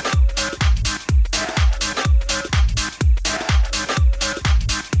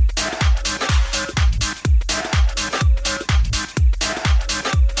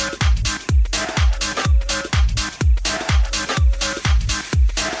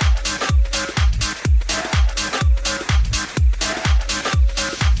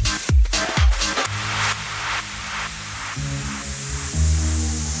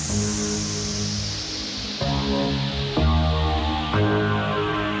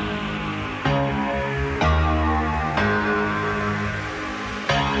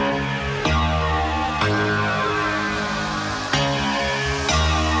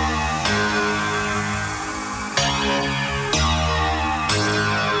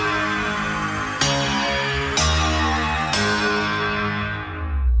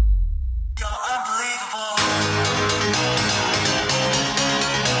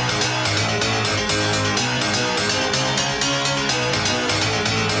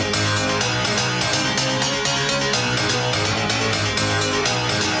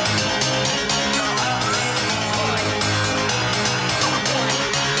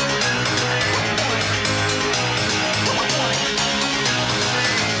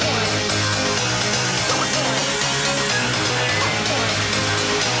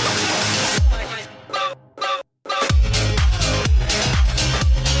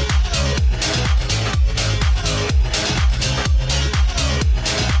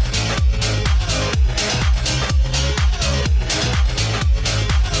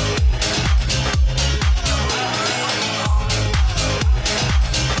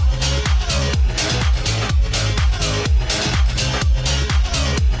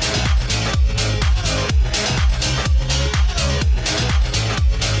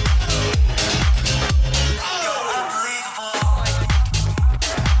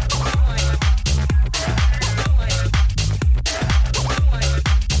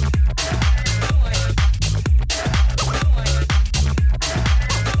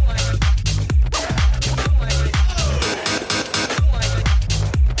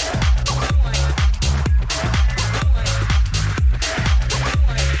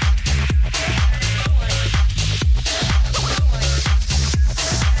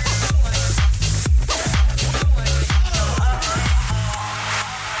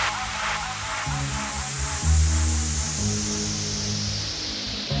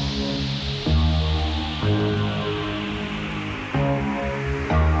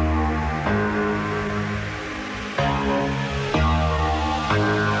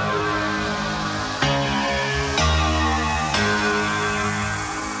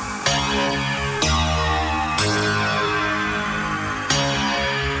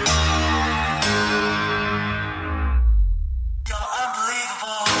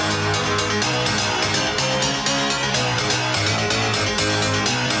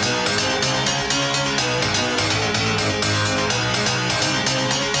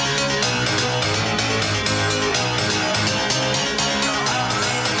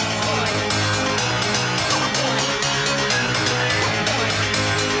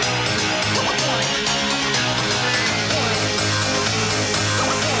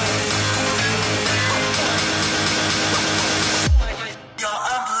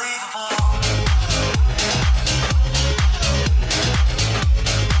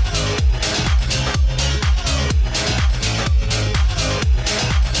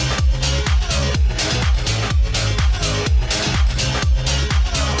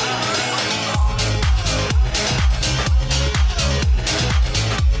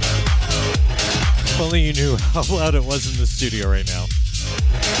 only you knew how loud it was in the studio right now.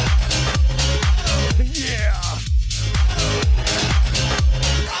 Yeah!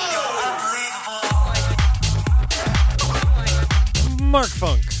 Mark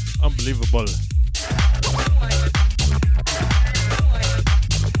Funk, unbelievable.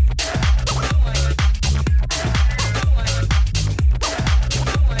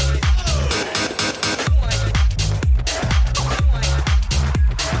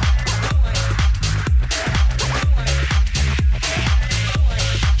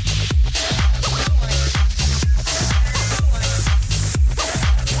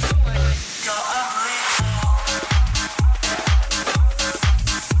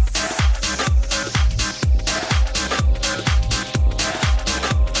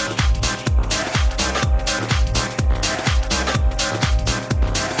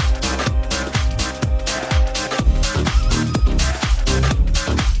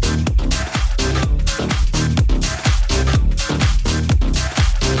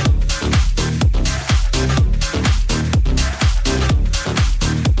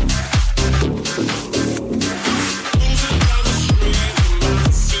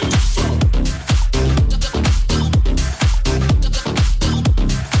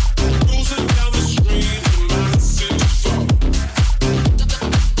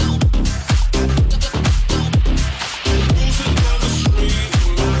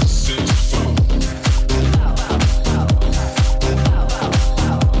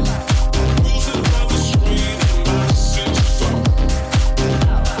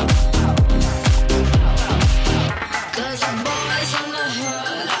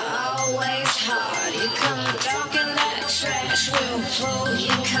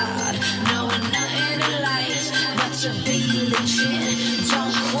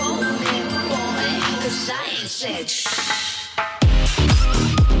 said shh.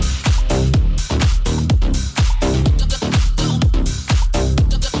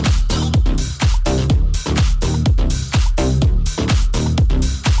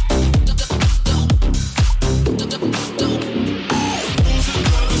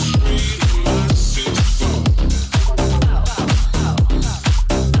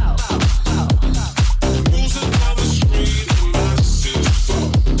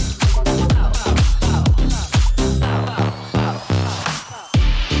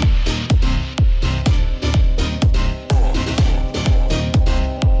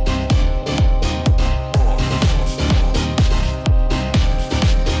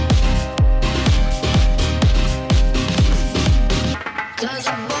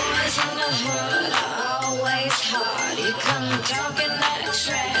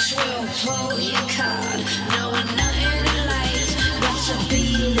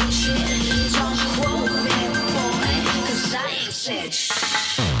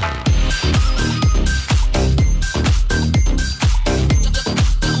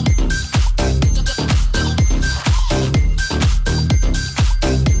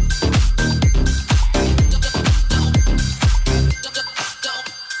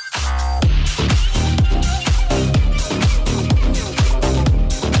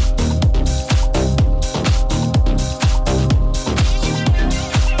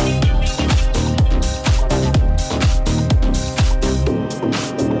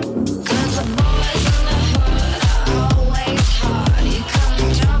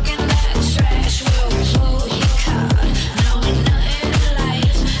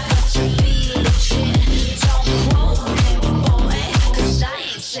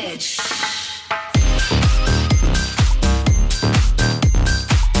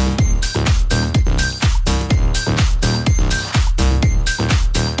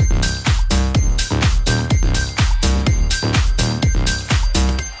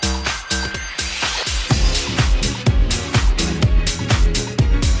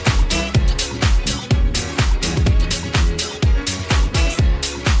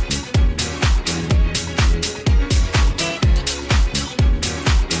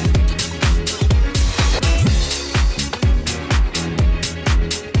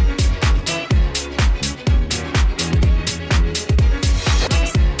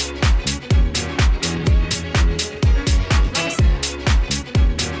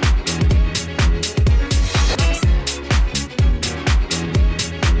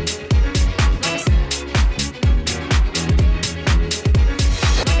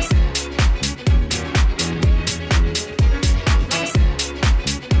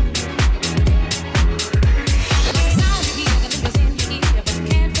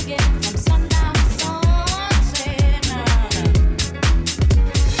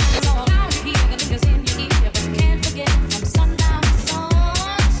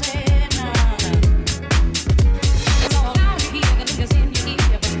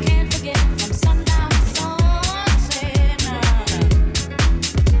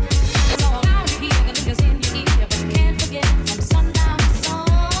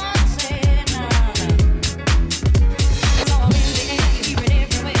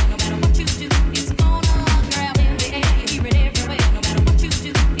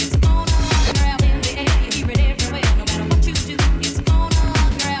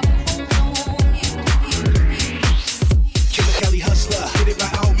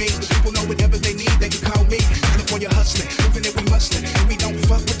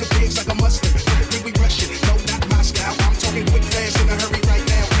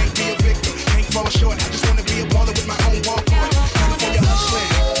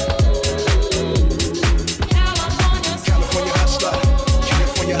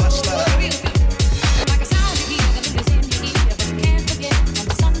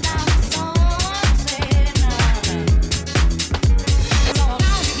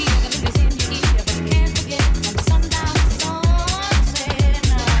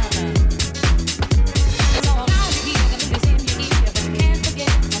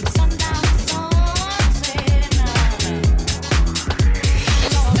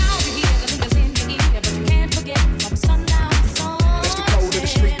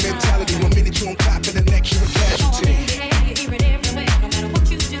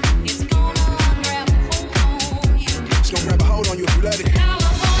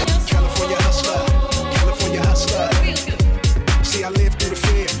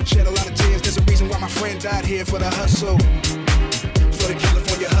 here for the hustle, for the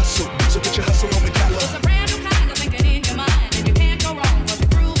California hustle. So put your hustle on the Cali. It's a brand new kind of thinking in your mind, and you can't go wrong 'cause you're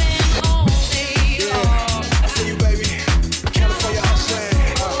grooving all day long. I feel you, baby. California hustling.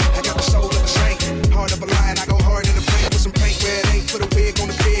 I got the soul of a saint, heart of a lion. I go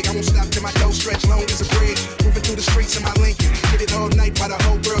Benz in my Lincoln. Get it all night while the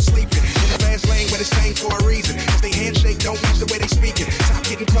whole world sleeping. In the fast lane, but it's named for a reason. If they handshake, don't match the way they speaking. Top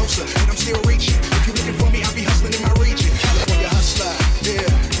getting closer, and I'm still reaching. If you looking for me, I'll be hustling in my region. California hustler, yeah.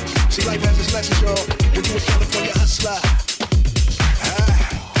 See, life has its lessons, y'all. When you a California hustler.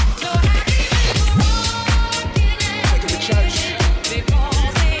 Take it to church.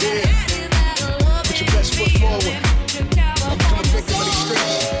 Yeah. Put your best foot forward. Become a victim of these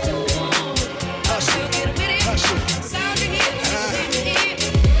streets. Hustle. Hustle.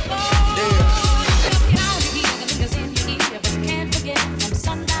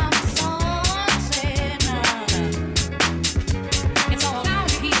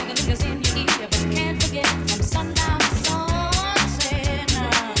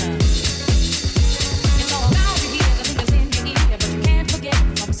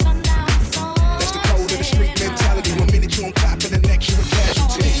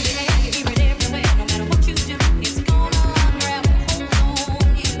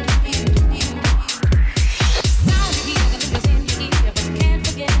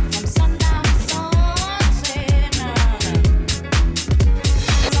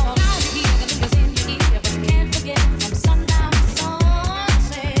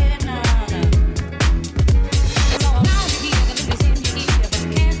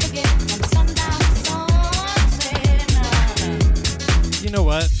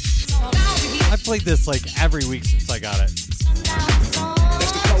 Played this like every week since I got it.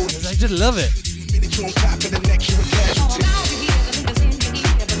 I just love it.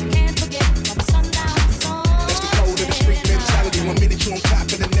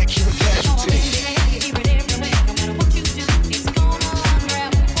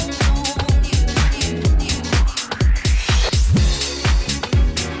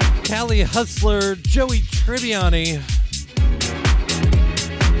 Cali hustler Joey Tribbiani.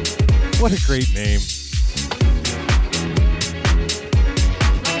 What a great name.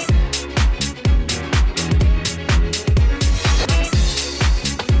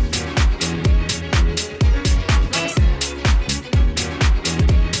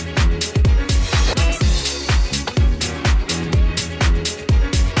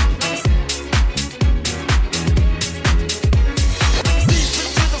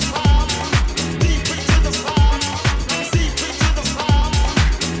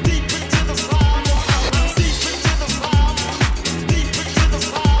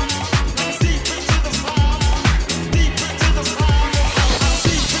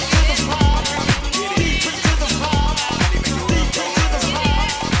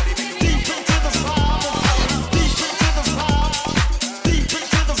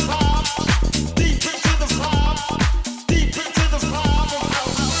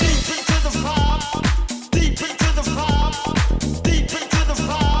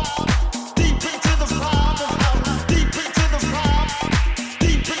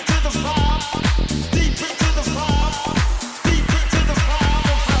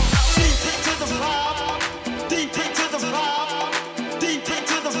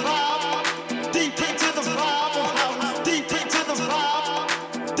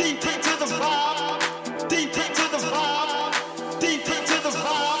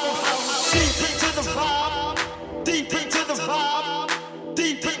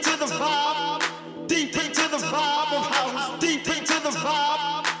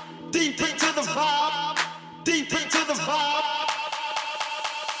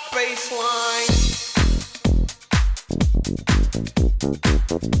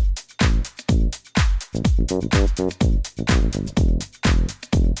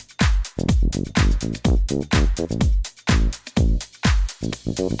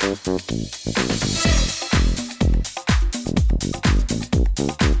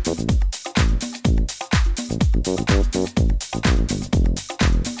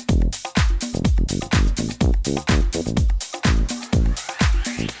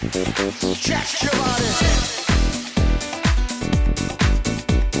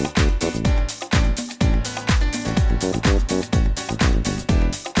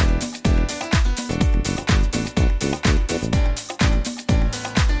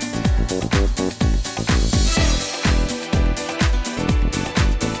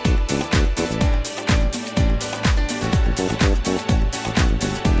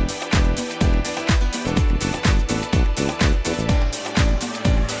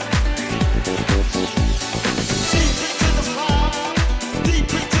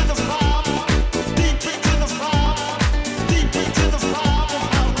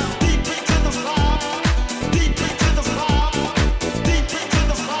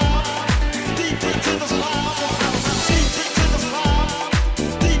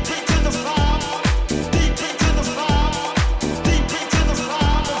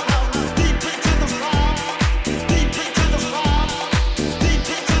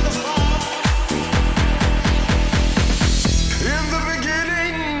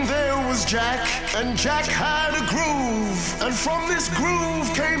 And Jack had a groove, and from this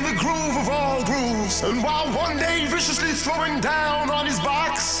groove came the groove of all grooves. And while one day viciously throwing down on his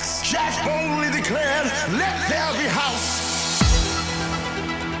box, Jack boldly declared, "Let there be house."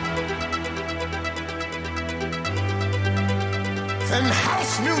 And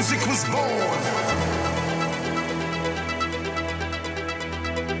house music was born.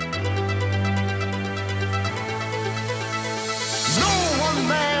 No one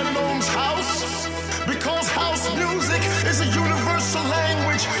man owns house, because house music is a universal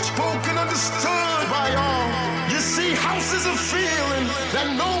language spoken, understood by all. You see, house is a feeling that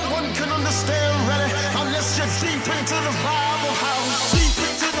no one can understand really unless you're deep into the vibe of house. Deep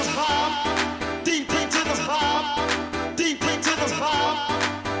into the vibe, deep into the vibe, deep into the vibe,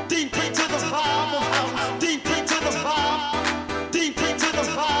 deep into the vibe of house. Deep into the vibe, deep into the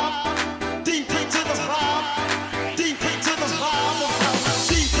vibe, deep into the vibe, deep into the vibe of house.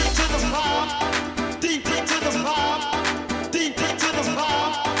 Deep into the vibe, deep into the vibe, deep into the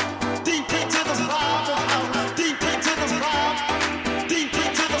vibe, deep into the vibe of house. Deep into the vibe, deep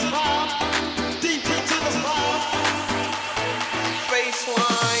into the vibe, deep into the vibe.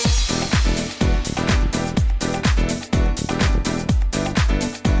 Baseline.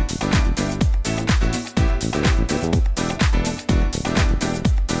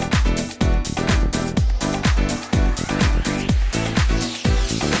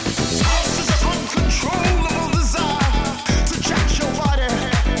 House is an uncontrollable desire to jack your body.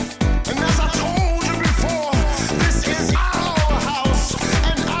 And as I told you before, this is our house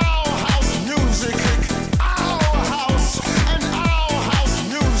and our house music. Our house and our house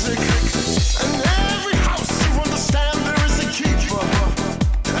music. And every house, you understand, there is a keeper.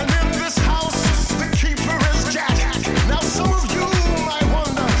 And in this house, the keeper is Jack. Now some of you might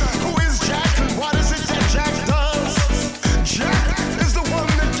wonder, who is Jack and what is it that Jack does? Jack is the one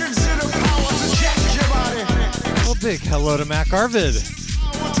that gives you the power to jack your body. Well, big hello to Mac Arvid.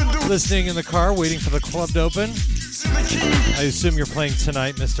 Listening in the car, waiting for the club to open. I assume you're playing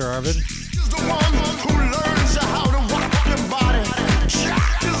tonight, Mr. Arvid. The one who learns how to rock your body.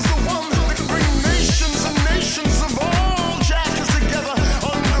 Jack is the one that can bring nations and nations of all jackers together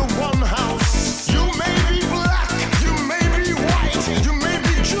under one house. You may be black, you may be white, you may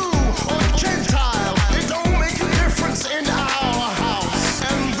be Jew or Gentile. It don't make a difference in our house.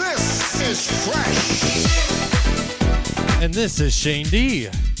 And this is fresh. And this is Shane D.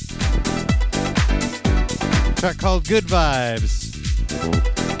 Track called Good Vibes.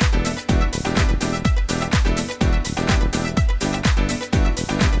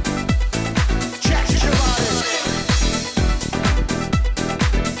 Jack your body.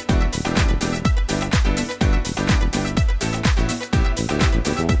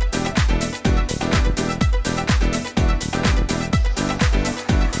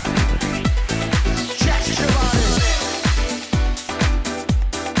 Jack your body.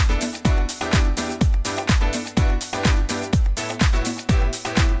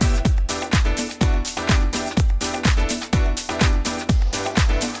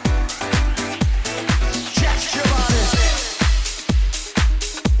 Jack your body.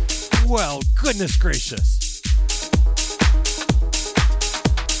 Well, goodness gracious.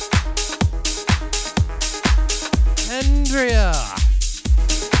 Andrea.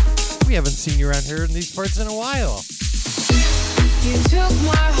 We haven't seen you around here in these parts in a while. You took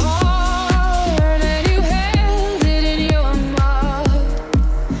my heart and you held it in your mouth.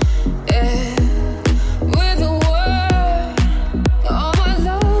 Yeah. With a word, all my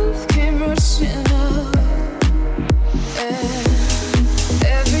love came rushing up. Yeah.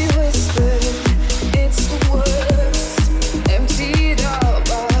 Every whisper, it's the worst. Emptied out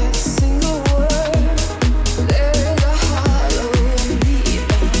by a single word. There is a hollow in me.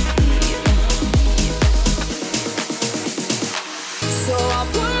 So I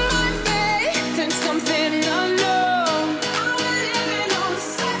put my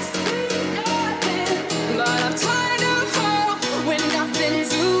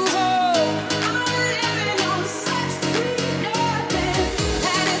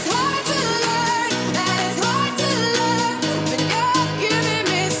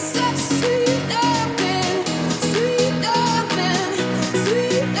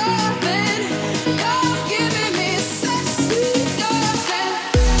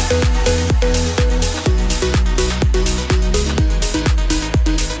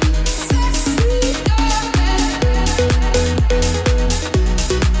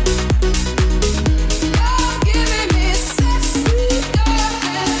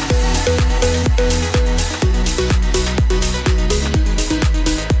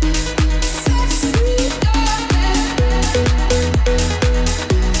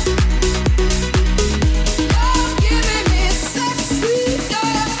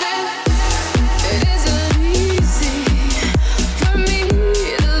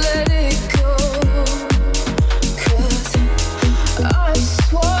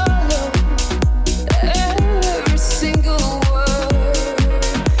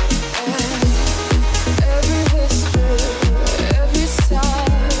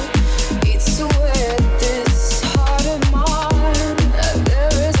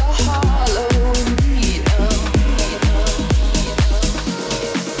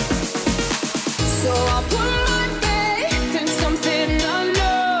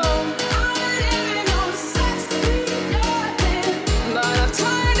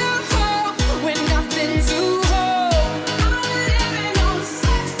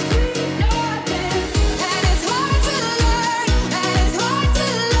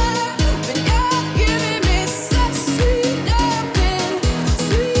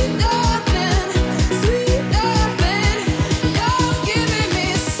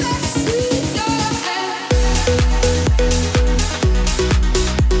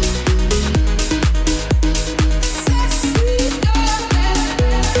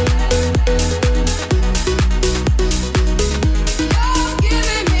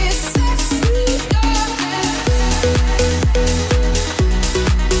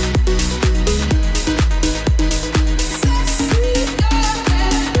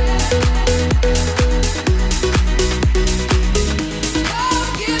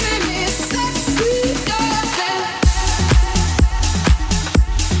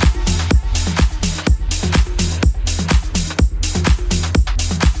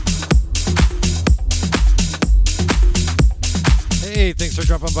Hey, thanks for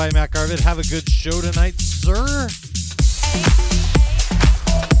dropping by, Matt Garvin. Have a good show tonight, sir.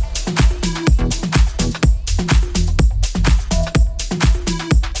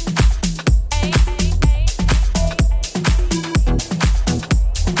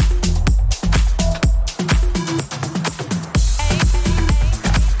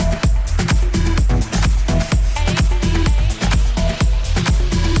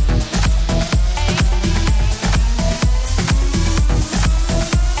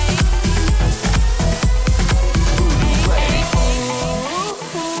 Ready for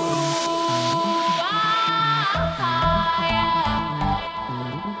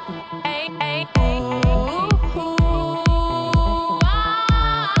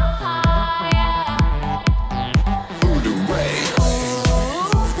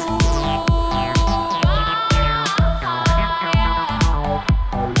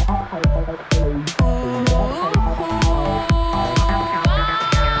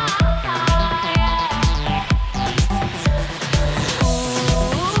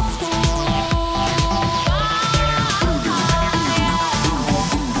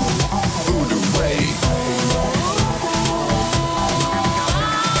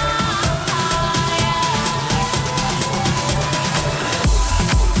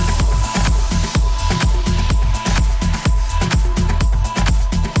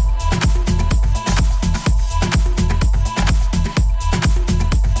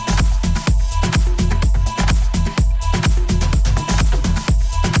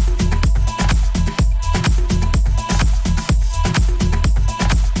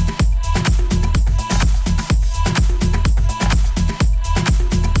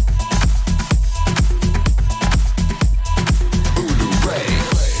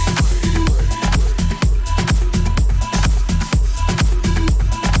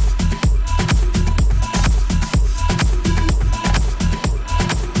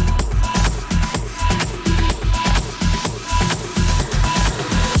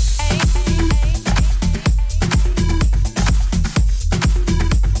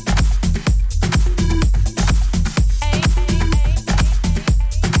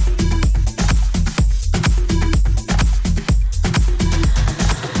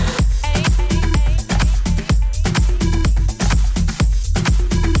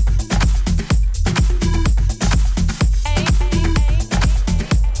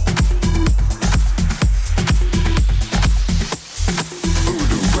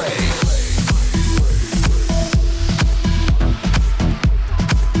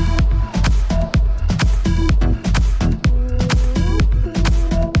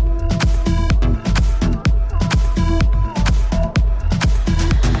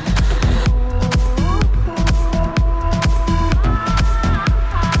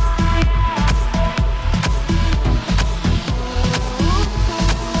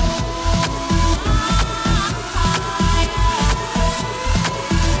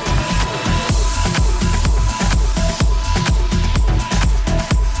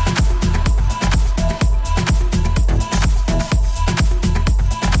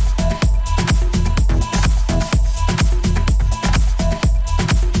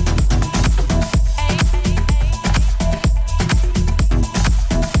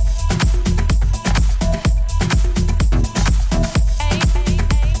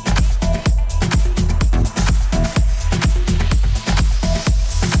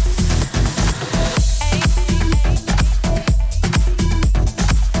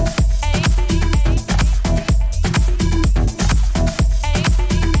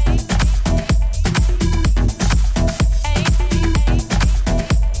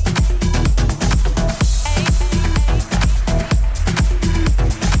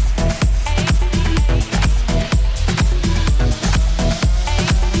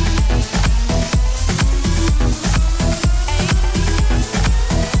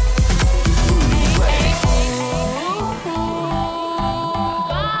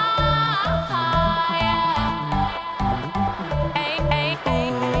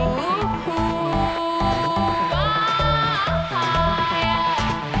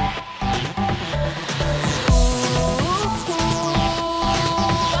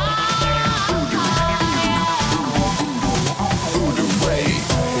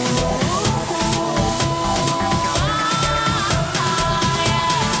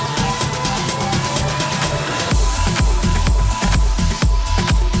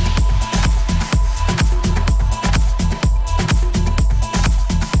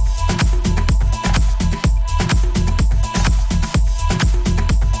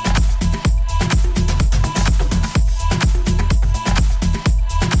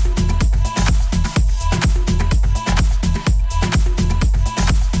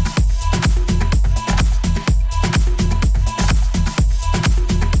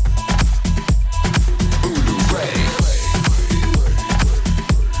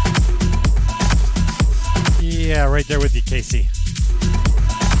right there with you, Casey.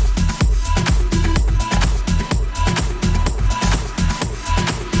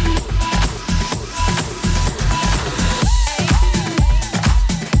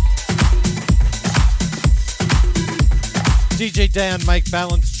 DJ Dan, Mike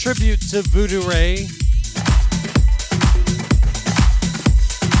Balance, tribute to Voodoo Ray.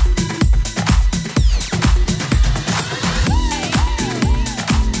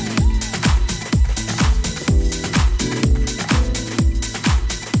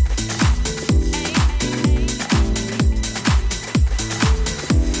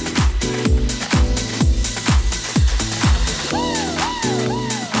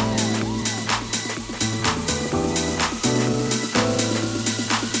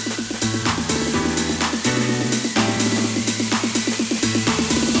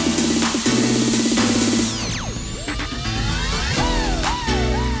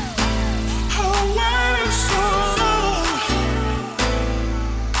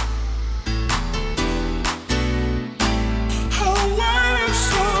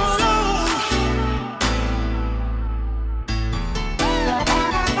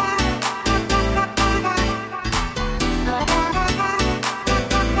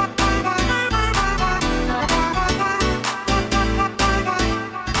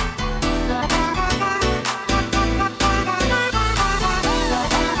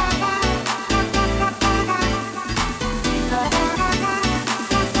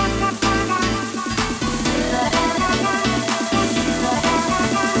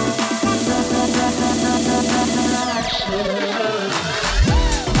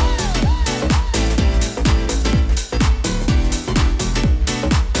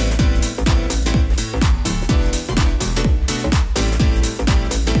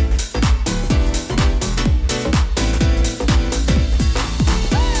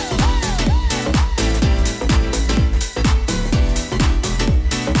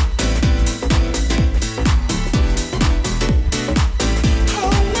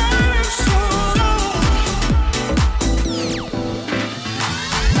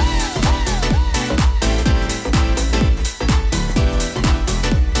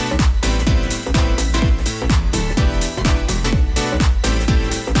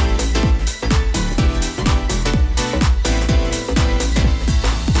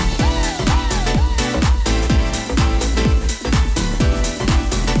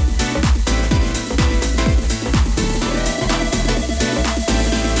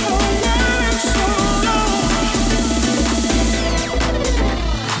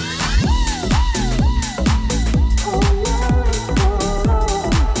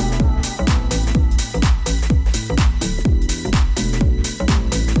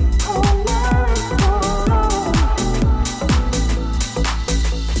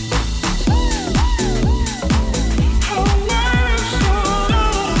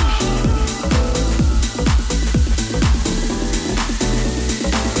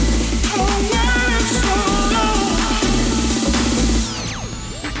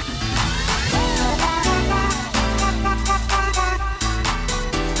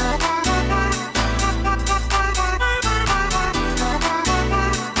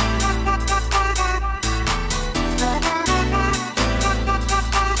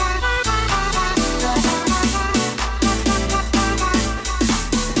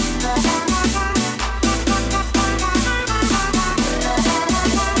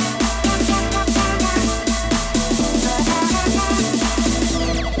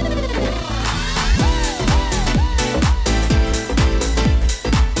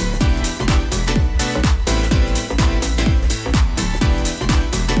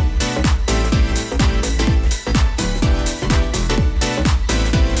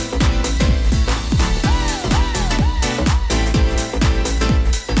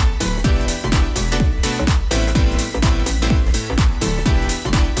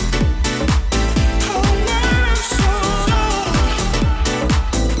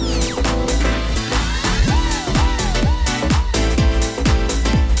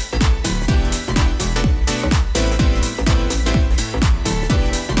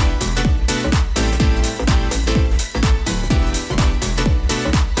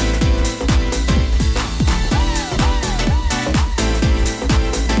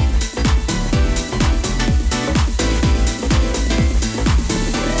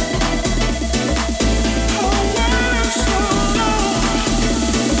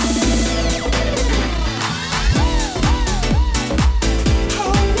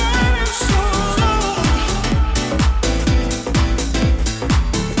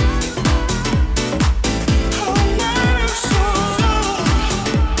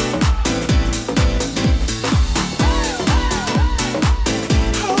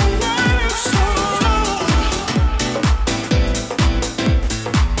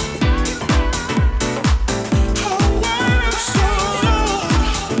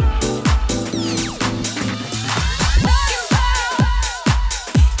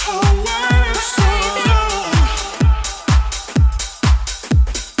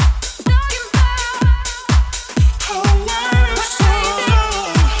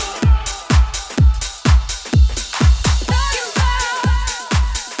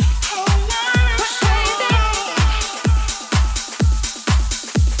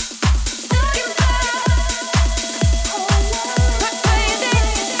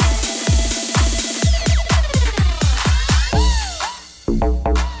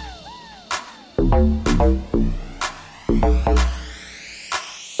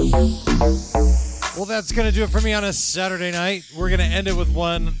 Well, that's going to do it for me on a Saturday night. We're going to end it with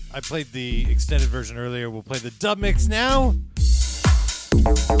one. I played the extended version earlier. We'll play the dub mix now.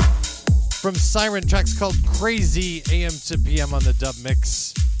 From Siren, tracks called Crazy, AM to PM on the dub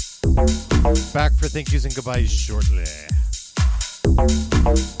mix. Back for thank yous and goodbyes shortly.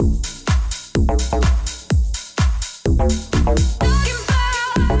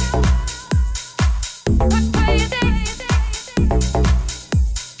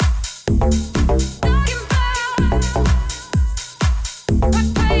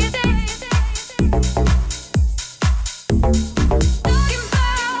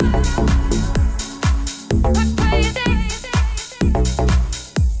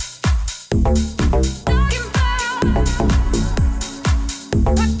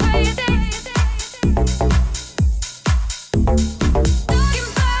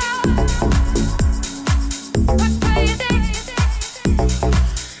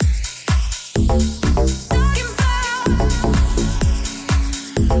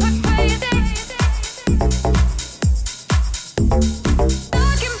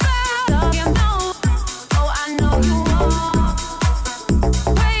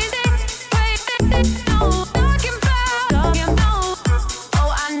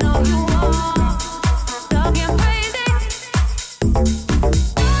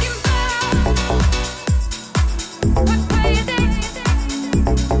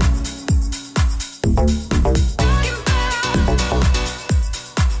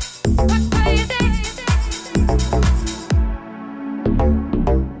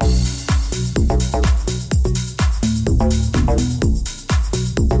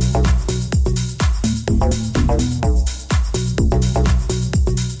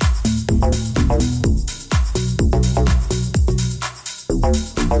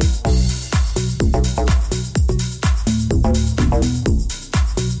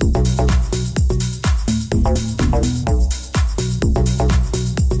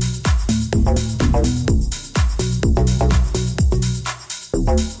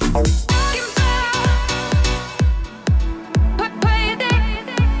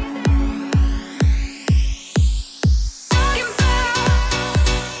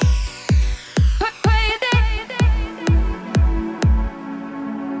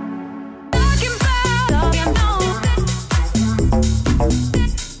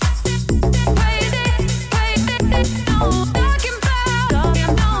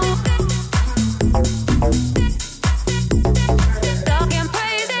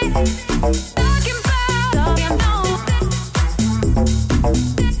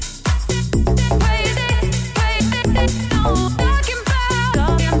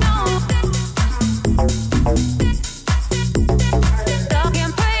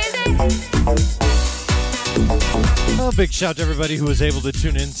 Big shout to everybody who was able to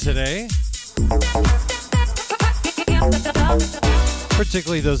tune in today.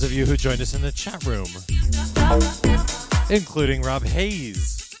 Particularly those of you who joined us in the chat room, including Rob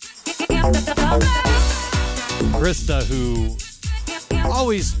Hayes, Krista, who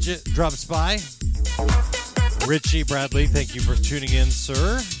always drops by, Richie Bradley, thank you for tuning in,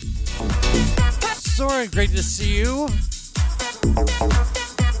 sir. Soren, great to see you.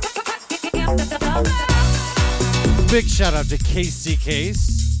 Big shout out to Casey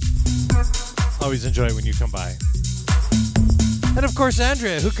Case. Always enjoy it when you come by. And of course,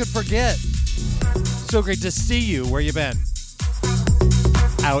 Andrea, who could forget? So great to see you. Where you been?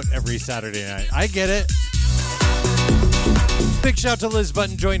 Out every Saturday night. I get it. Big shout to Liz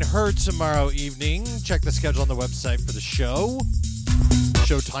Button. Join her tomorrow evening. Check the schedule on the website for the show.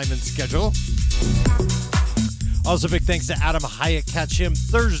 Show time and schedule. Also, big thanks to Adam Hyatt. Catch him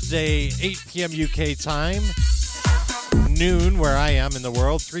Thursday, 8 p.m. UK time. Noon where I am in the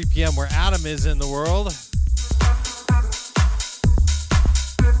world, 3 p.m. where Adam is in the world.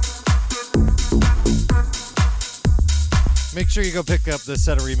 Make sure you go pick up the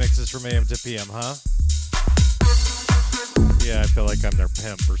set of remixes from AM to PM, huh? Yeah, I feel like I'm their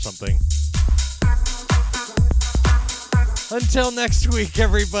pimp or something. Until next week,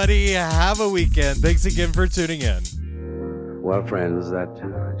 everybody, have a weekend. Thanks again for tuning in. Well, friends,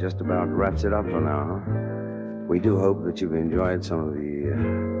 that just about wraps it up for now. We do hope that you've enjoyed some of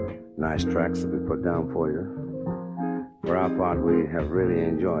the nice tracks that we put down for you. For our part, we have really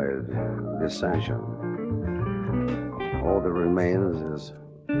enjoyed this session. All that remains is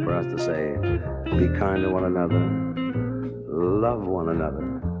for us to say, be kind to one another, love one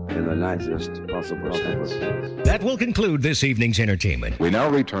another in the nicest possible sense. That will conclude this evening's entertainment. We now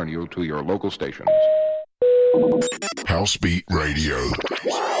return you to your local stations. House Beat Radio.